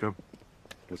 Jacob?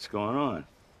 What's going on?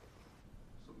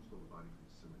 Someone stole a body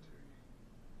from the cemetery.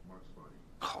 Mark's body.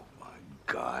 Oh, my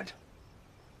God.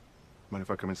 Mind if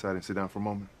I come inside and sit down for a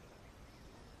moment?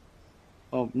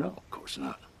 Oh, no, of course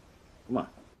not. Come on.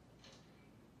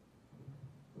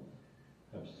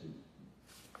 Have a seat.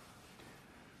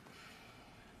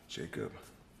 Jacob,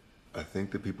 I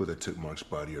think the people that took Mark's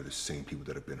body are the same people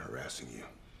that have been harassing you.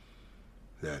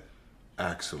 That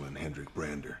Axel and Henrik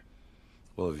Brandr.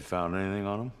 Well, have you found anything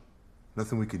on them?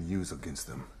 Nothing we can use against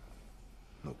them.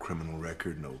 No criminal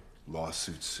record, no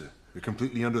lawsuits. They're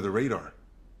completely under the radar.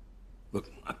 Look,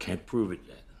 I can't prove it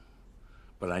yet.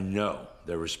 But I know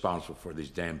they're responsible for these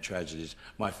damn tragedies.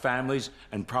 My family's,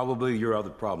 and probably your other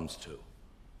problems, too.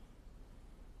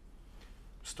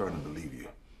 I'm starting to believe you.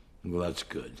 Well, that's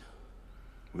good.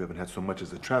 We haven't had so much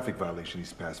as a traffic violation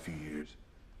these past few years.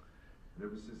 And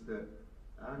ever since that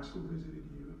Axel visited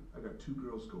you, I got 2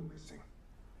 girls go missing.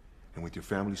 And with your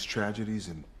family's tragedies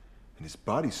and his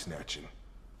body snatching,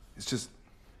 it's just...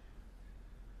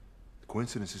 the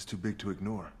coincidence is too big to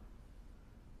ignore.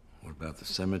 What about the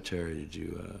cemetery? Did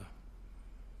you,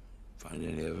 find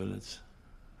any evidence?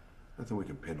 Nothing we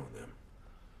can pin on them.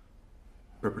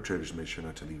 Perpetrators made sure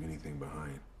not to leave anything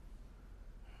behind.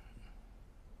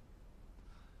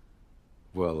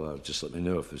 Well, just let me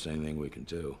know if there's anything we can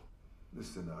do.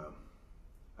 Listen,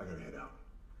 I gotta head out.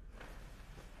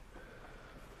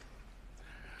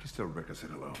 Just tell Rebecca I said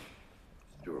hello.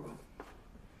 It's adorable.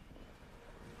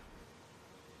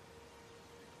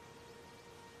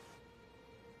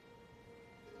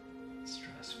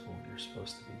 Stressful. You're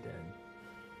supposed to be dead.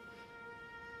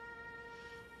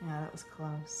 Yeah, that was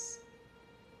close.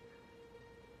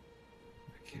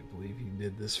 I can't believe you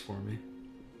did this for me.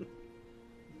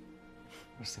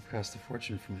 Must have cost a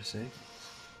fortune for your sake.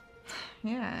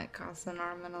 Yeah, it costs an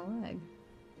arm and a leg.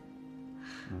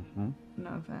 Mm-hmm. No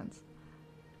offense.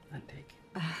 I take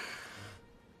it. Are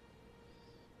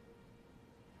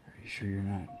you sure you're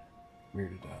not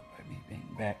weirded out by me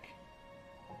being back?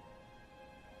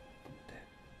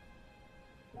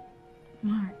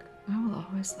 Mark, I will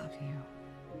always love you.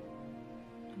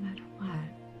 No matter what.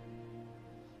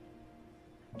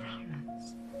 I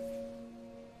promise.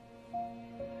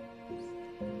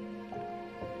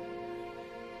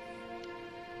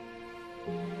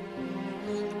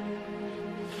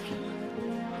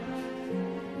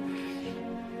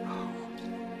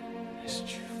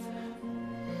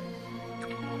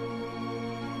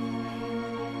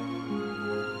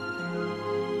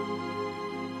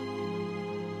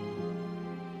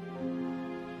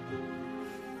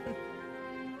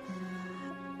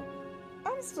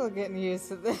 I'm still getting used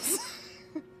to this.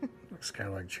 Looks kind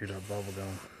of like chewed up bubble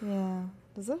gum. Yeah.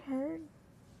 Does it hurt?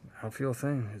 I don't feel a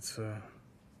thing. It's,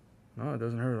 no, it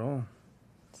doesn't hurt at all.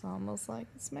 It's almost like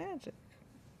it's magic.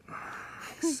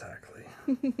 Exactly.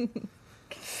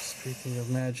 Speaking of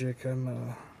magic,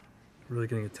 I'm, really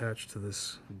getting attached to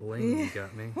this bling you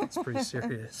got me. It's pretty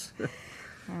serious.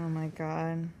 Oh my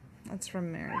God. That's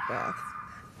from Marybeth.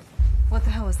 What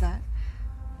the hell was that?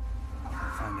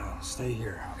 I'll find out. Stay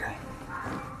here, okay?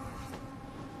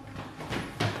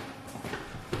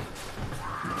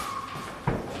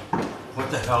 What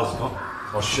the hell's going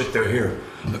on? Oh, shit, they're here.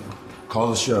 Look, call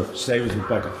the sheriff. Stay with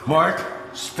Rebecca. Mark,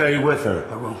 stay with her.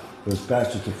 I will. Those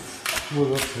bastards have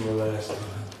split up for the last time.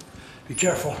 Be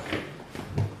careful.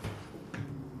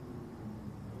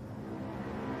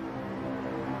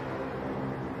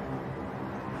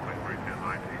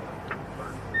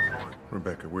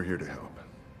 Rebecca, we're here to help.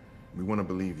 We want to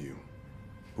believe you,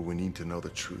 but we need to know the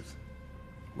truth.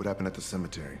 What happened at the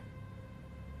cemetery?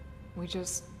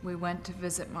 We went to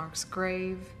visit Mark's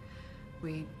grave.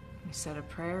 We We said a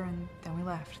prayer and then we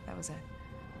left. That was it.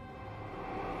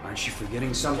 Aren't you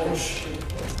forgetting something?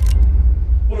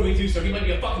 What do we do, sir? He might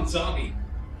be a fucking zombie.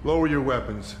 Lower your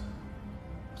weapons.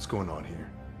 What's going on here?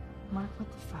 Mark,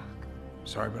 what the fuck?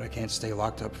 Sorry, but I can't stay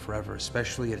locked up forever,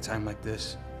 especially at a time like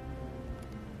this.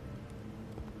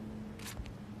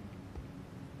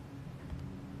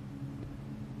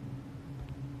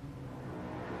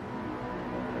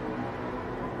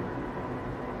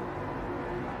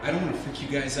 I don't want to freak you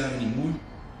guys out anymore,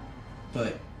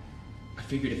 but I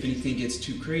figured if anything gets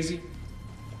too crazy,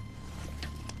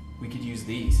 we could use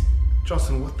these.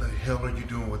 Justin, what the hell are you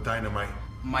doing with dynamite?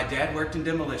 My dad worked in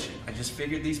demolition. I just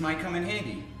figured these might come in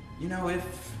handy. You know,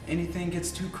 if anything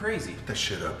gets too crazy. Put that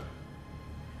shit up.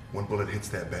 One bullet hits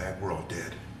that bag, we're all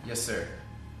dead. Yes, sir.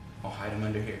 I'll hide them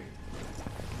under here.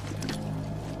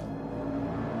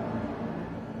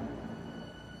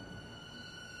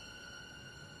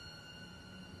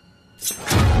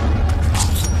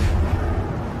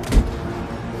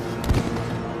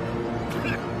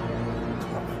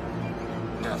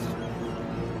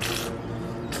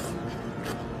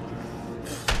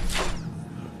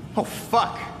 Oh,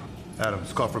 fuck!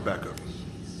 Adams, call for backup.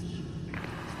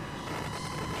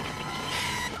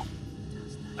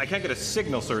 I can't get a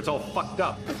signal, sir. It's all fucked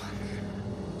up.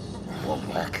 Walk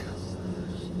back.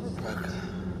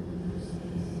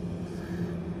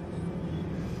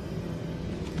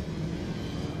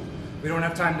 We don't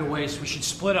have time to waste. We should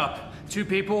split up. 2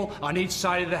 people on each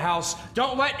side of the house.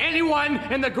 Don't let anyone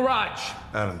in the garage.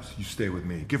 Adams, you stay with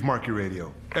me. Give Mark your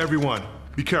radio. Everyone,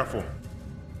 be careful.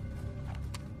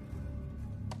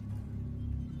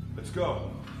 Let's go.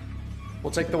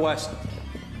 We'll take the west.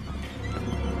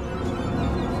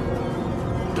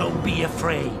 Don't be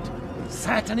afraid.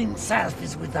 Satan himself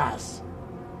is with us.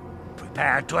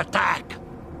 Prepare to attack.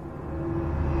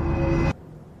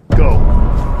 Go.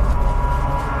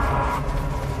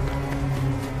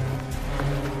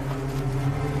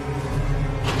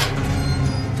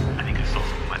 I think I saw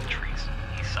some wet trees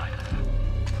east side.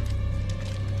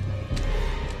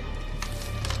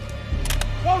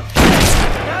 Whoa!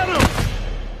 Adam!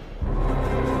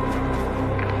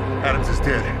 Adams is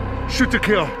dead. Shoot to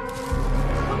kill.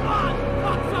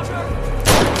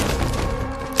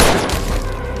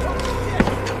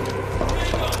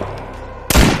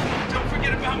 Don't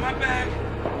forget about my bag.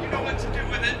 You know what to do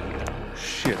with it.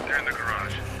 Shit. They're in the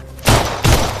garage.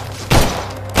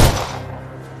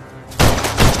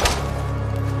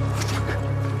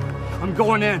 I'm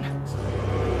going in.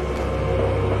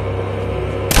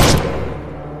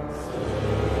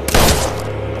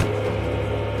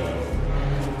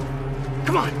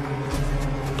 Come on.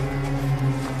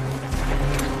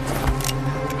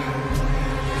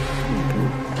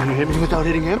 Can you hit me without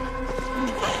hitting him?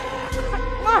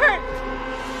 Mark!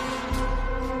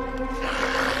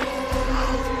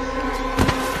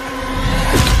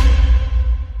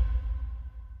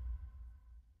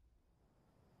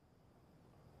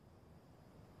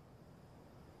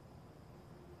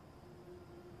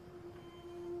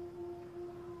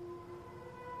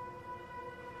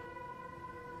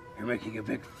 You're making a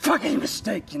big fucking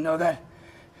mistake, you know that?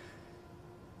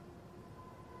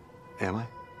 Am I?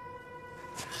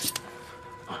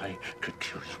 I could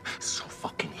kill you so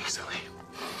fucking easily.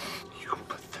 You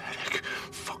pathetic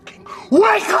fucking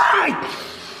weakling! I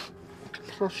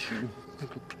trust you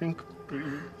like a pink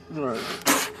blood.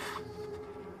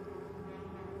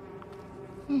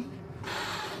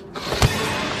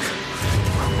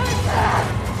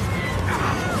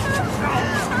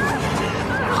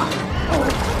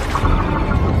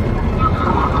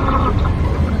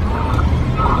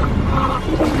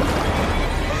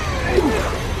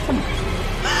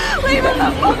 Leave him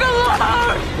the fuck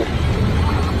alone!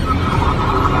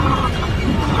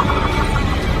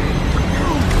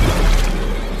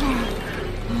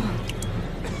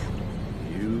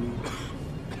 You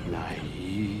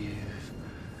naive,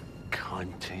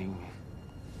 cunting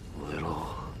little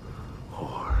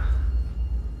whore.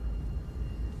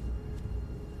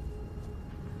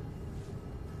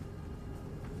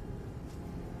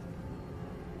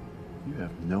 You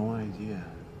have no idea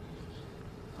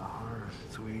the horror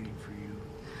that's waiting for you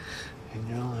in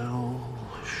your little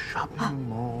shopping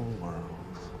mall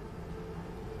world.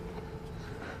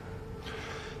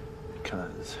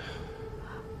 Because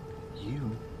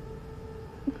you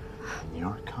and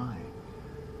your kind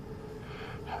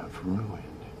have ruined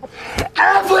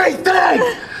everything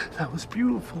that was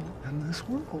beautiful in this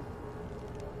world.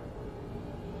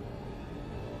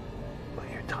 But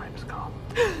your time's come.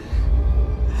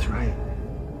 That's right.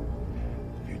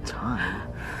 Your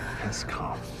time has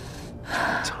come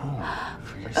to atone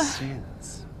for your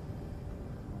sins.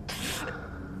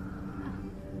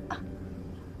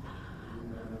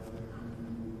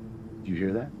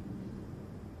 hear that?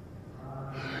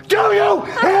 Do you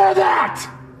hear that?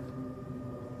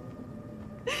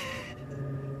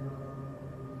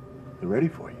 They're ready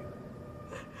for you.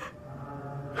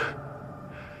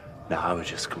 Now, I was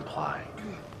just complying.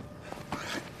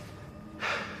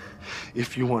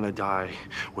 If you want to die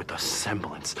with a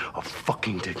semblance of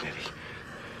fucking dignity.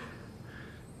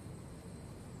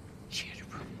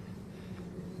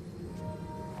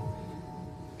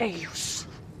 Ellos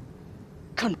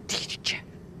contiche.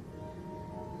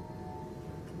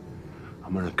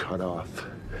 I'm gonna cut off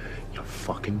your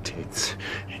fucking tits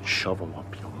and shove them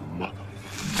up your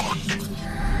motherfucker.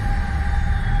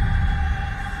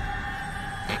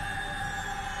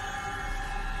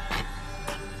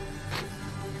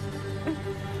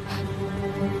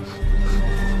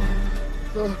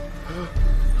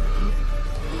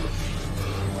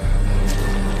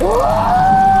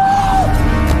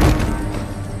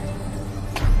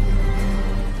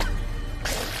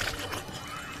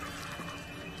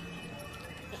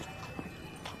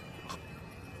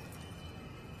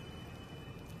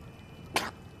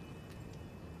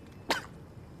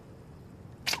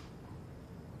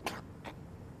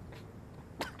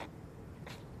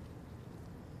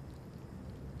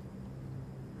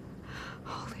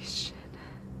 Holy shit.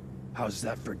 How's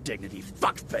that for dignity,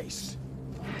 fuckface?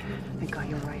 Thank God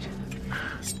you're right.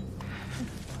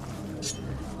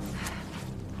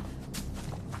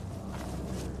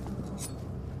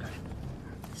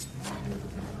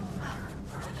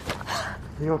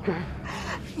 You okay?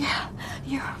 Yeah,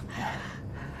 you.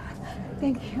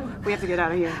 Thank you. We have to get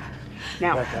out of here.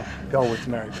 Now. Becca, go with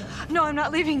Marybeth. No, I'm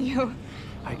not leaving you.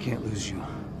 I can't lose you.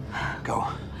 Go.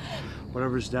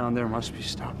 Whatever's down there must be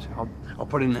stopped. I'll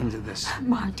put an end to this.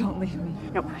 Mark, don't leave me.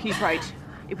 No, he's right.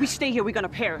 If we stay here, we're gonna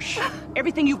perish.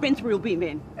 Everything you've been through will be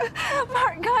in.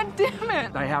 Mark, God damn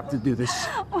it. I have to do this.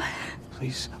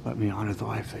 Please let me honor the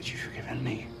life that you've given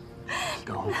me.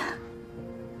 Go.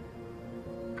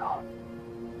 Go.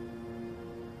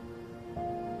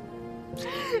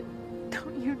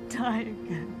 Don't you die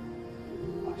again.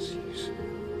 Please.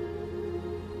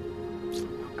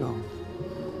 Go.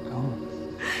 Go.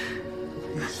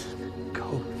 Please.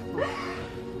 Go.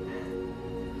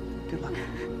 Good luck.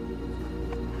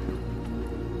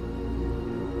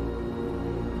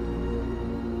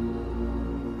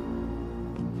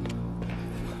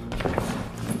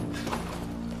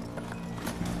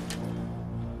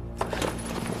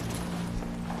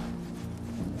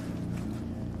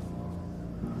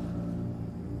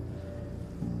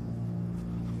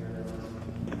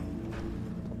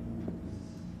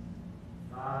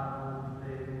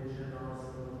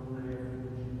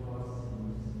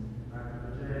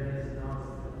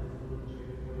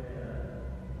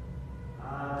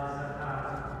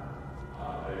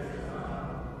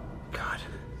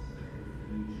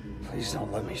 Please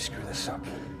don't let me screw this up.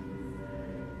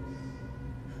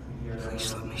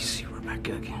 Please let me see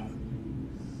Rebecca again.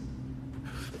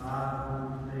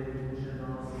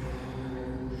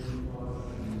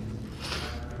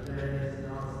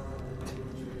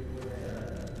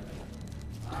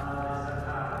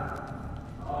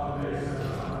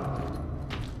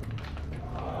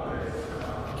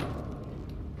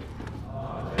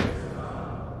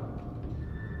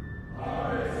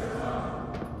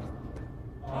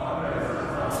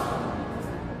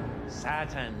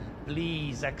 Satan,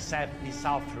 please accept this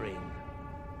offering.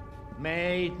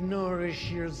 May it nourish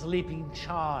your sleeping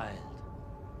child.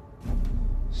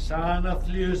 Son of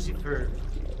Lucifer,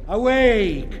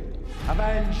 awake!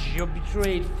 Avenge your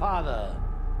betrayed father.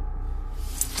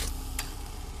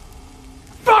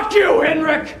 Fuck you,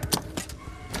 Henrik!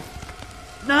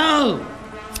 No!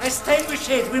 Extinguish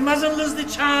it! We mustn't lose the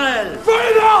child! Put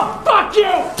it out! Fuck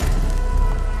you!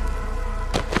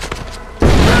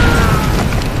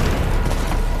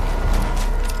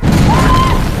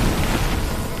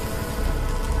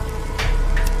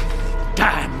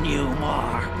 Damn you,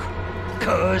 Mark!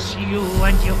 Curse you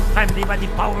and your family by the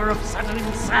power of Satan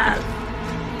himself!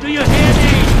 Do you hear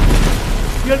me?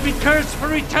 You'll be cursed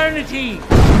for eternity!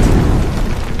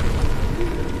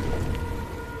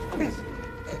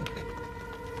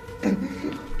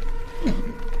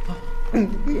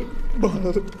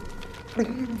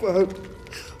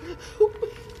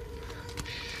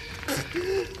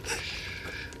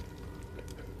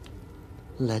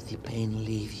 Let the pain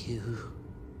leave you,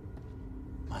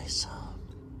 my son.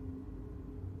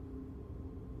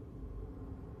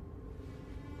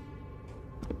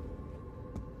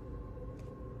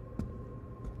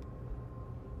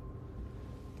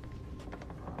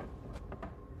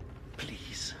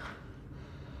 Please,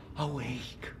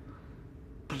 awake.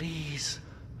 Please,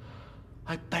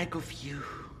 I beg of you.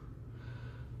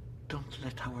 Don't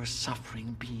let our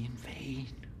suffering be in vain.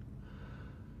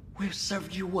 We've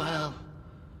served you well.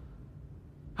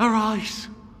 Arise!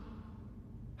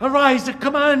 Arise, I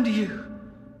command you!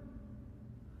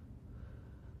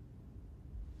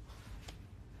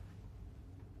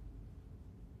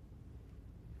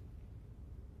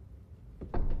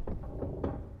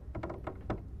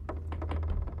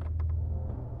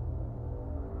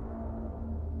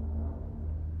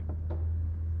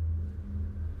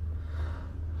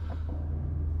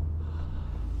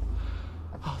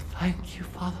 Oh, thank you,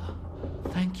 Father.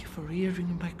 Thank you for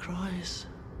hearing my cries.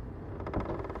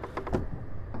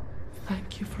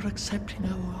 Thank you for accepting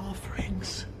our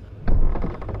offerings.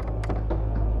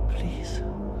 Please,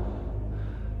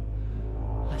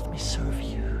 let me serve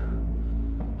you.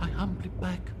 I humbly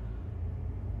beg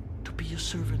to be your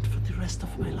servant for the rest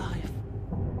of my life.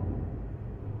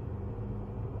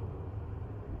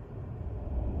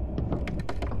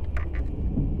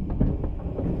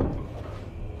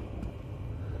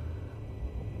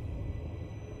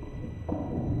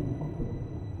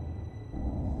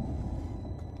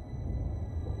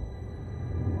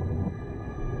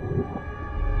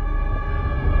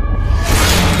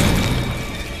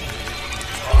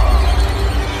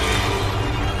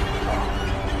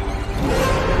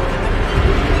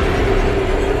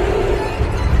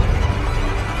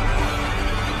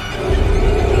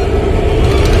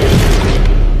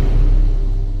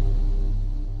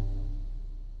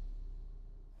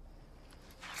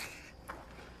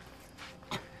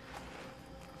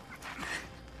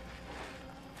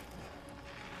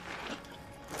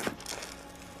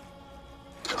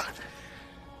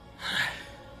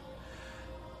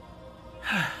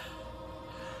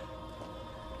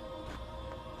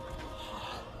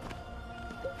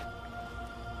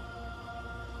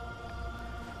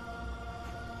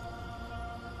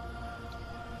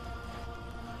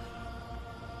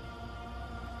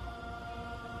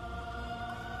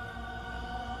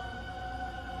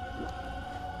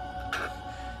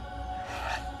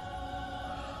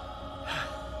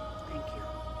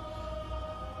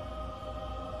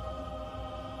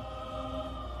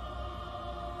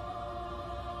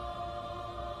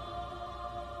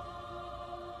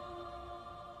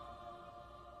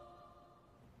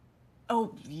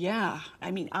 Oh, yeah.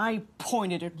 I mean, I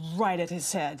pointed it right at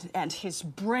his head, and his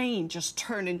brain just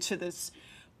turned into this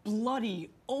bloody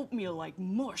oatmeal-like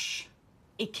mush.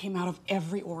 It came out of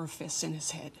every orifice in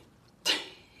his head.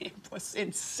 It was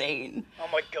insane. Oh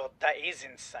my God, that is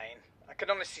insane. I can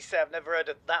honestly say I've never heard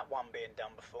of that one being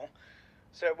done before.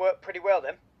 So it worked pretty well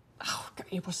then? Oh, God,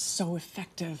 it was so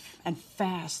effective and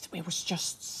fast. It was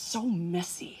just so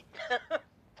messy.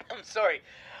 I'm sorry.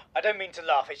 I don't mean to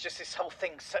laugh. It's just this whole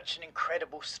thing's such an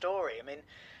incredible story. I mean,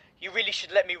 you really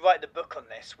should let me write the book on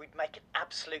this. We'd make an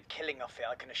absolute killing off it,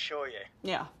 I can assure you.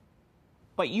 Yeah.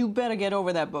 But you better get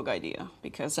over that book idea,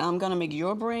 because I'm gonna make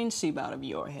your brain seep out of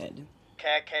your head.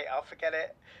 Okay, I'll forget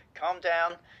it. Calm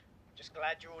down. Just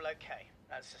glad you're all okay.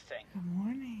 That's the thing. Good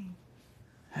morning.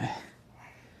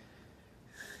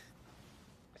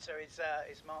 So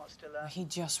is Mark still He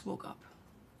just woke up.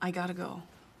 I gotta go.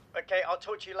 Okay, I'll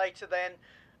talk to you later then.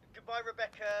 Goodbye,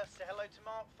 Rebecca. Say hello to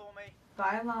Mark for me.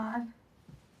 Bye, Lon.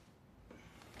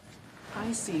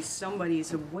 I see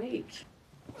somebody's awake.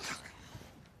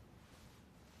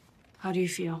 How do you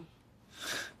feel?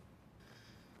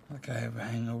 Like I have a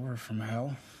hangover from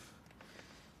hell.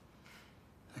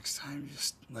 Next time,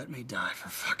 just let me die, for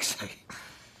fuck's sake.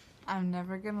 I'm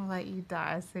never gonna let you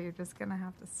die, so you're just gonna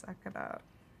have to suck it up.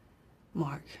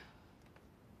 Mark,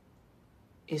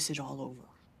 is it all over?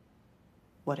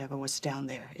 Whatever was down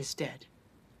there is dead.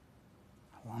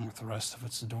 Along with the rest of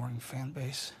its adoring fan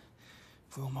base,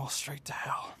 flew them all straight to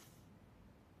hell.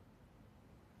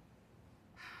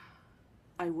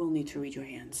 I will need to read your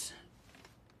hands.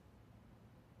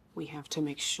 We have to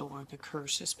make sure the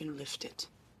curse has been lifted.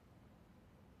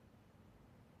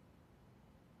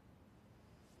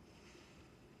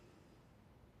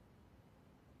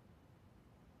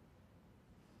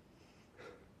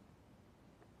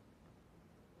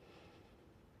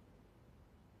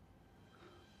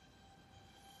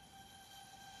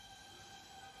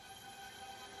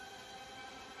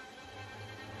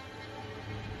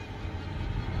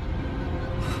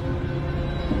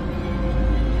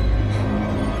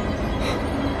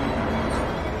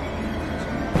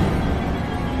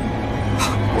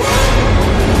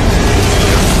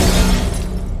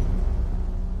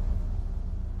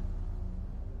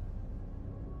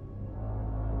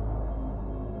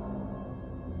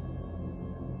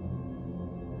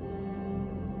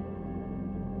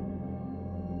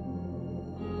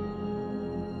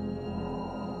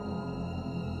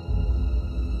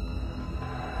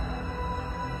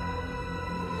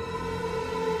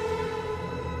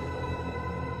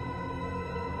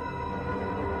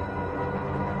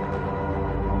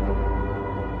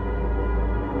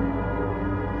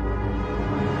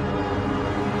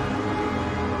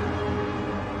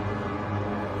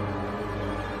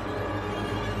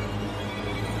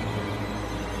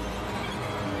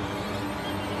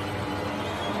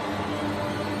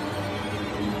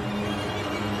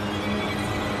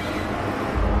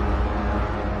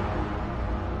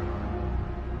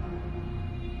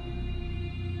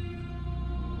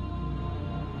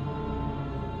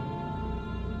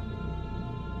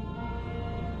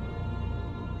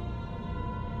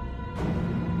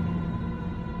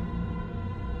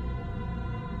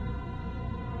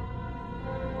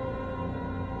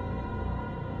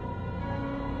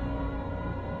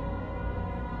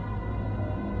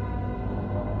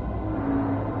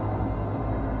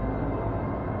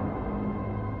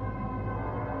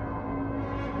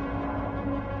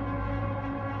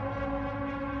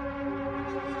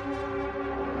 Bye.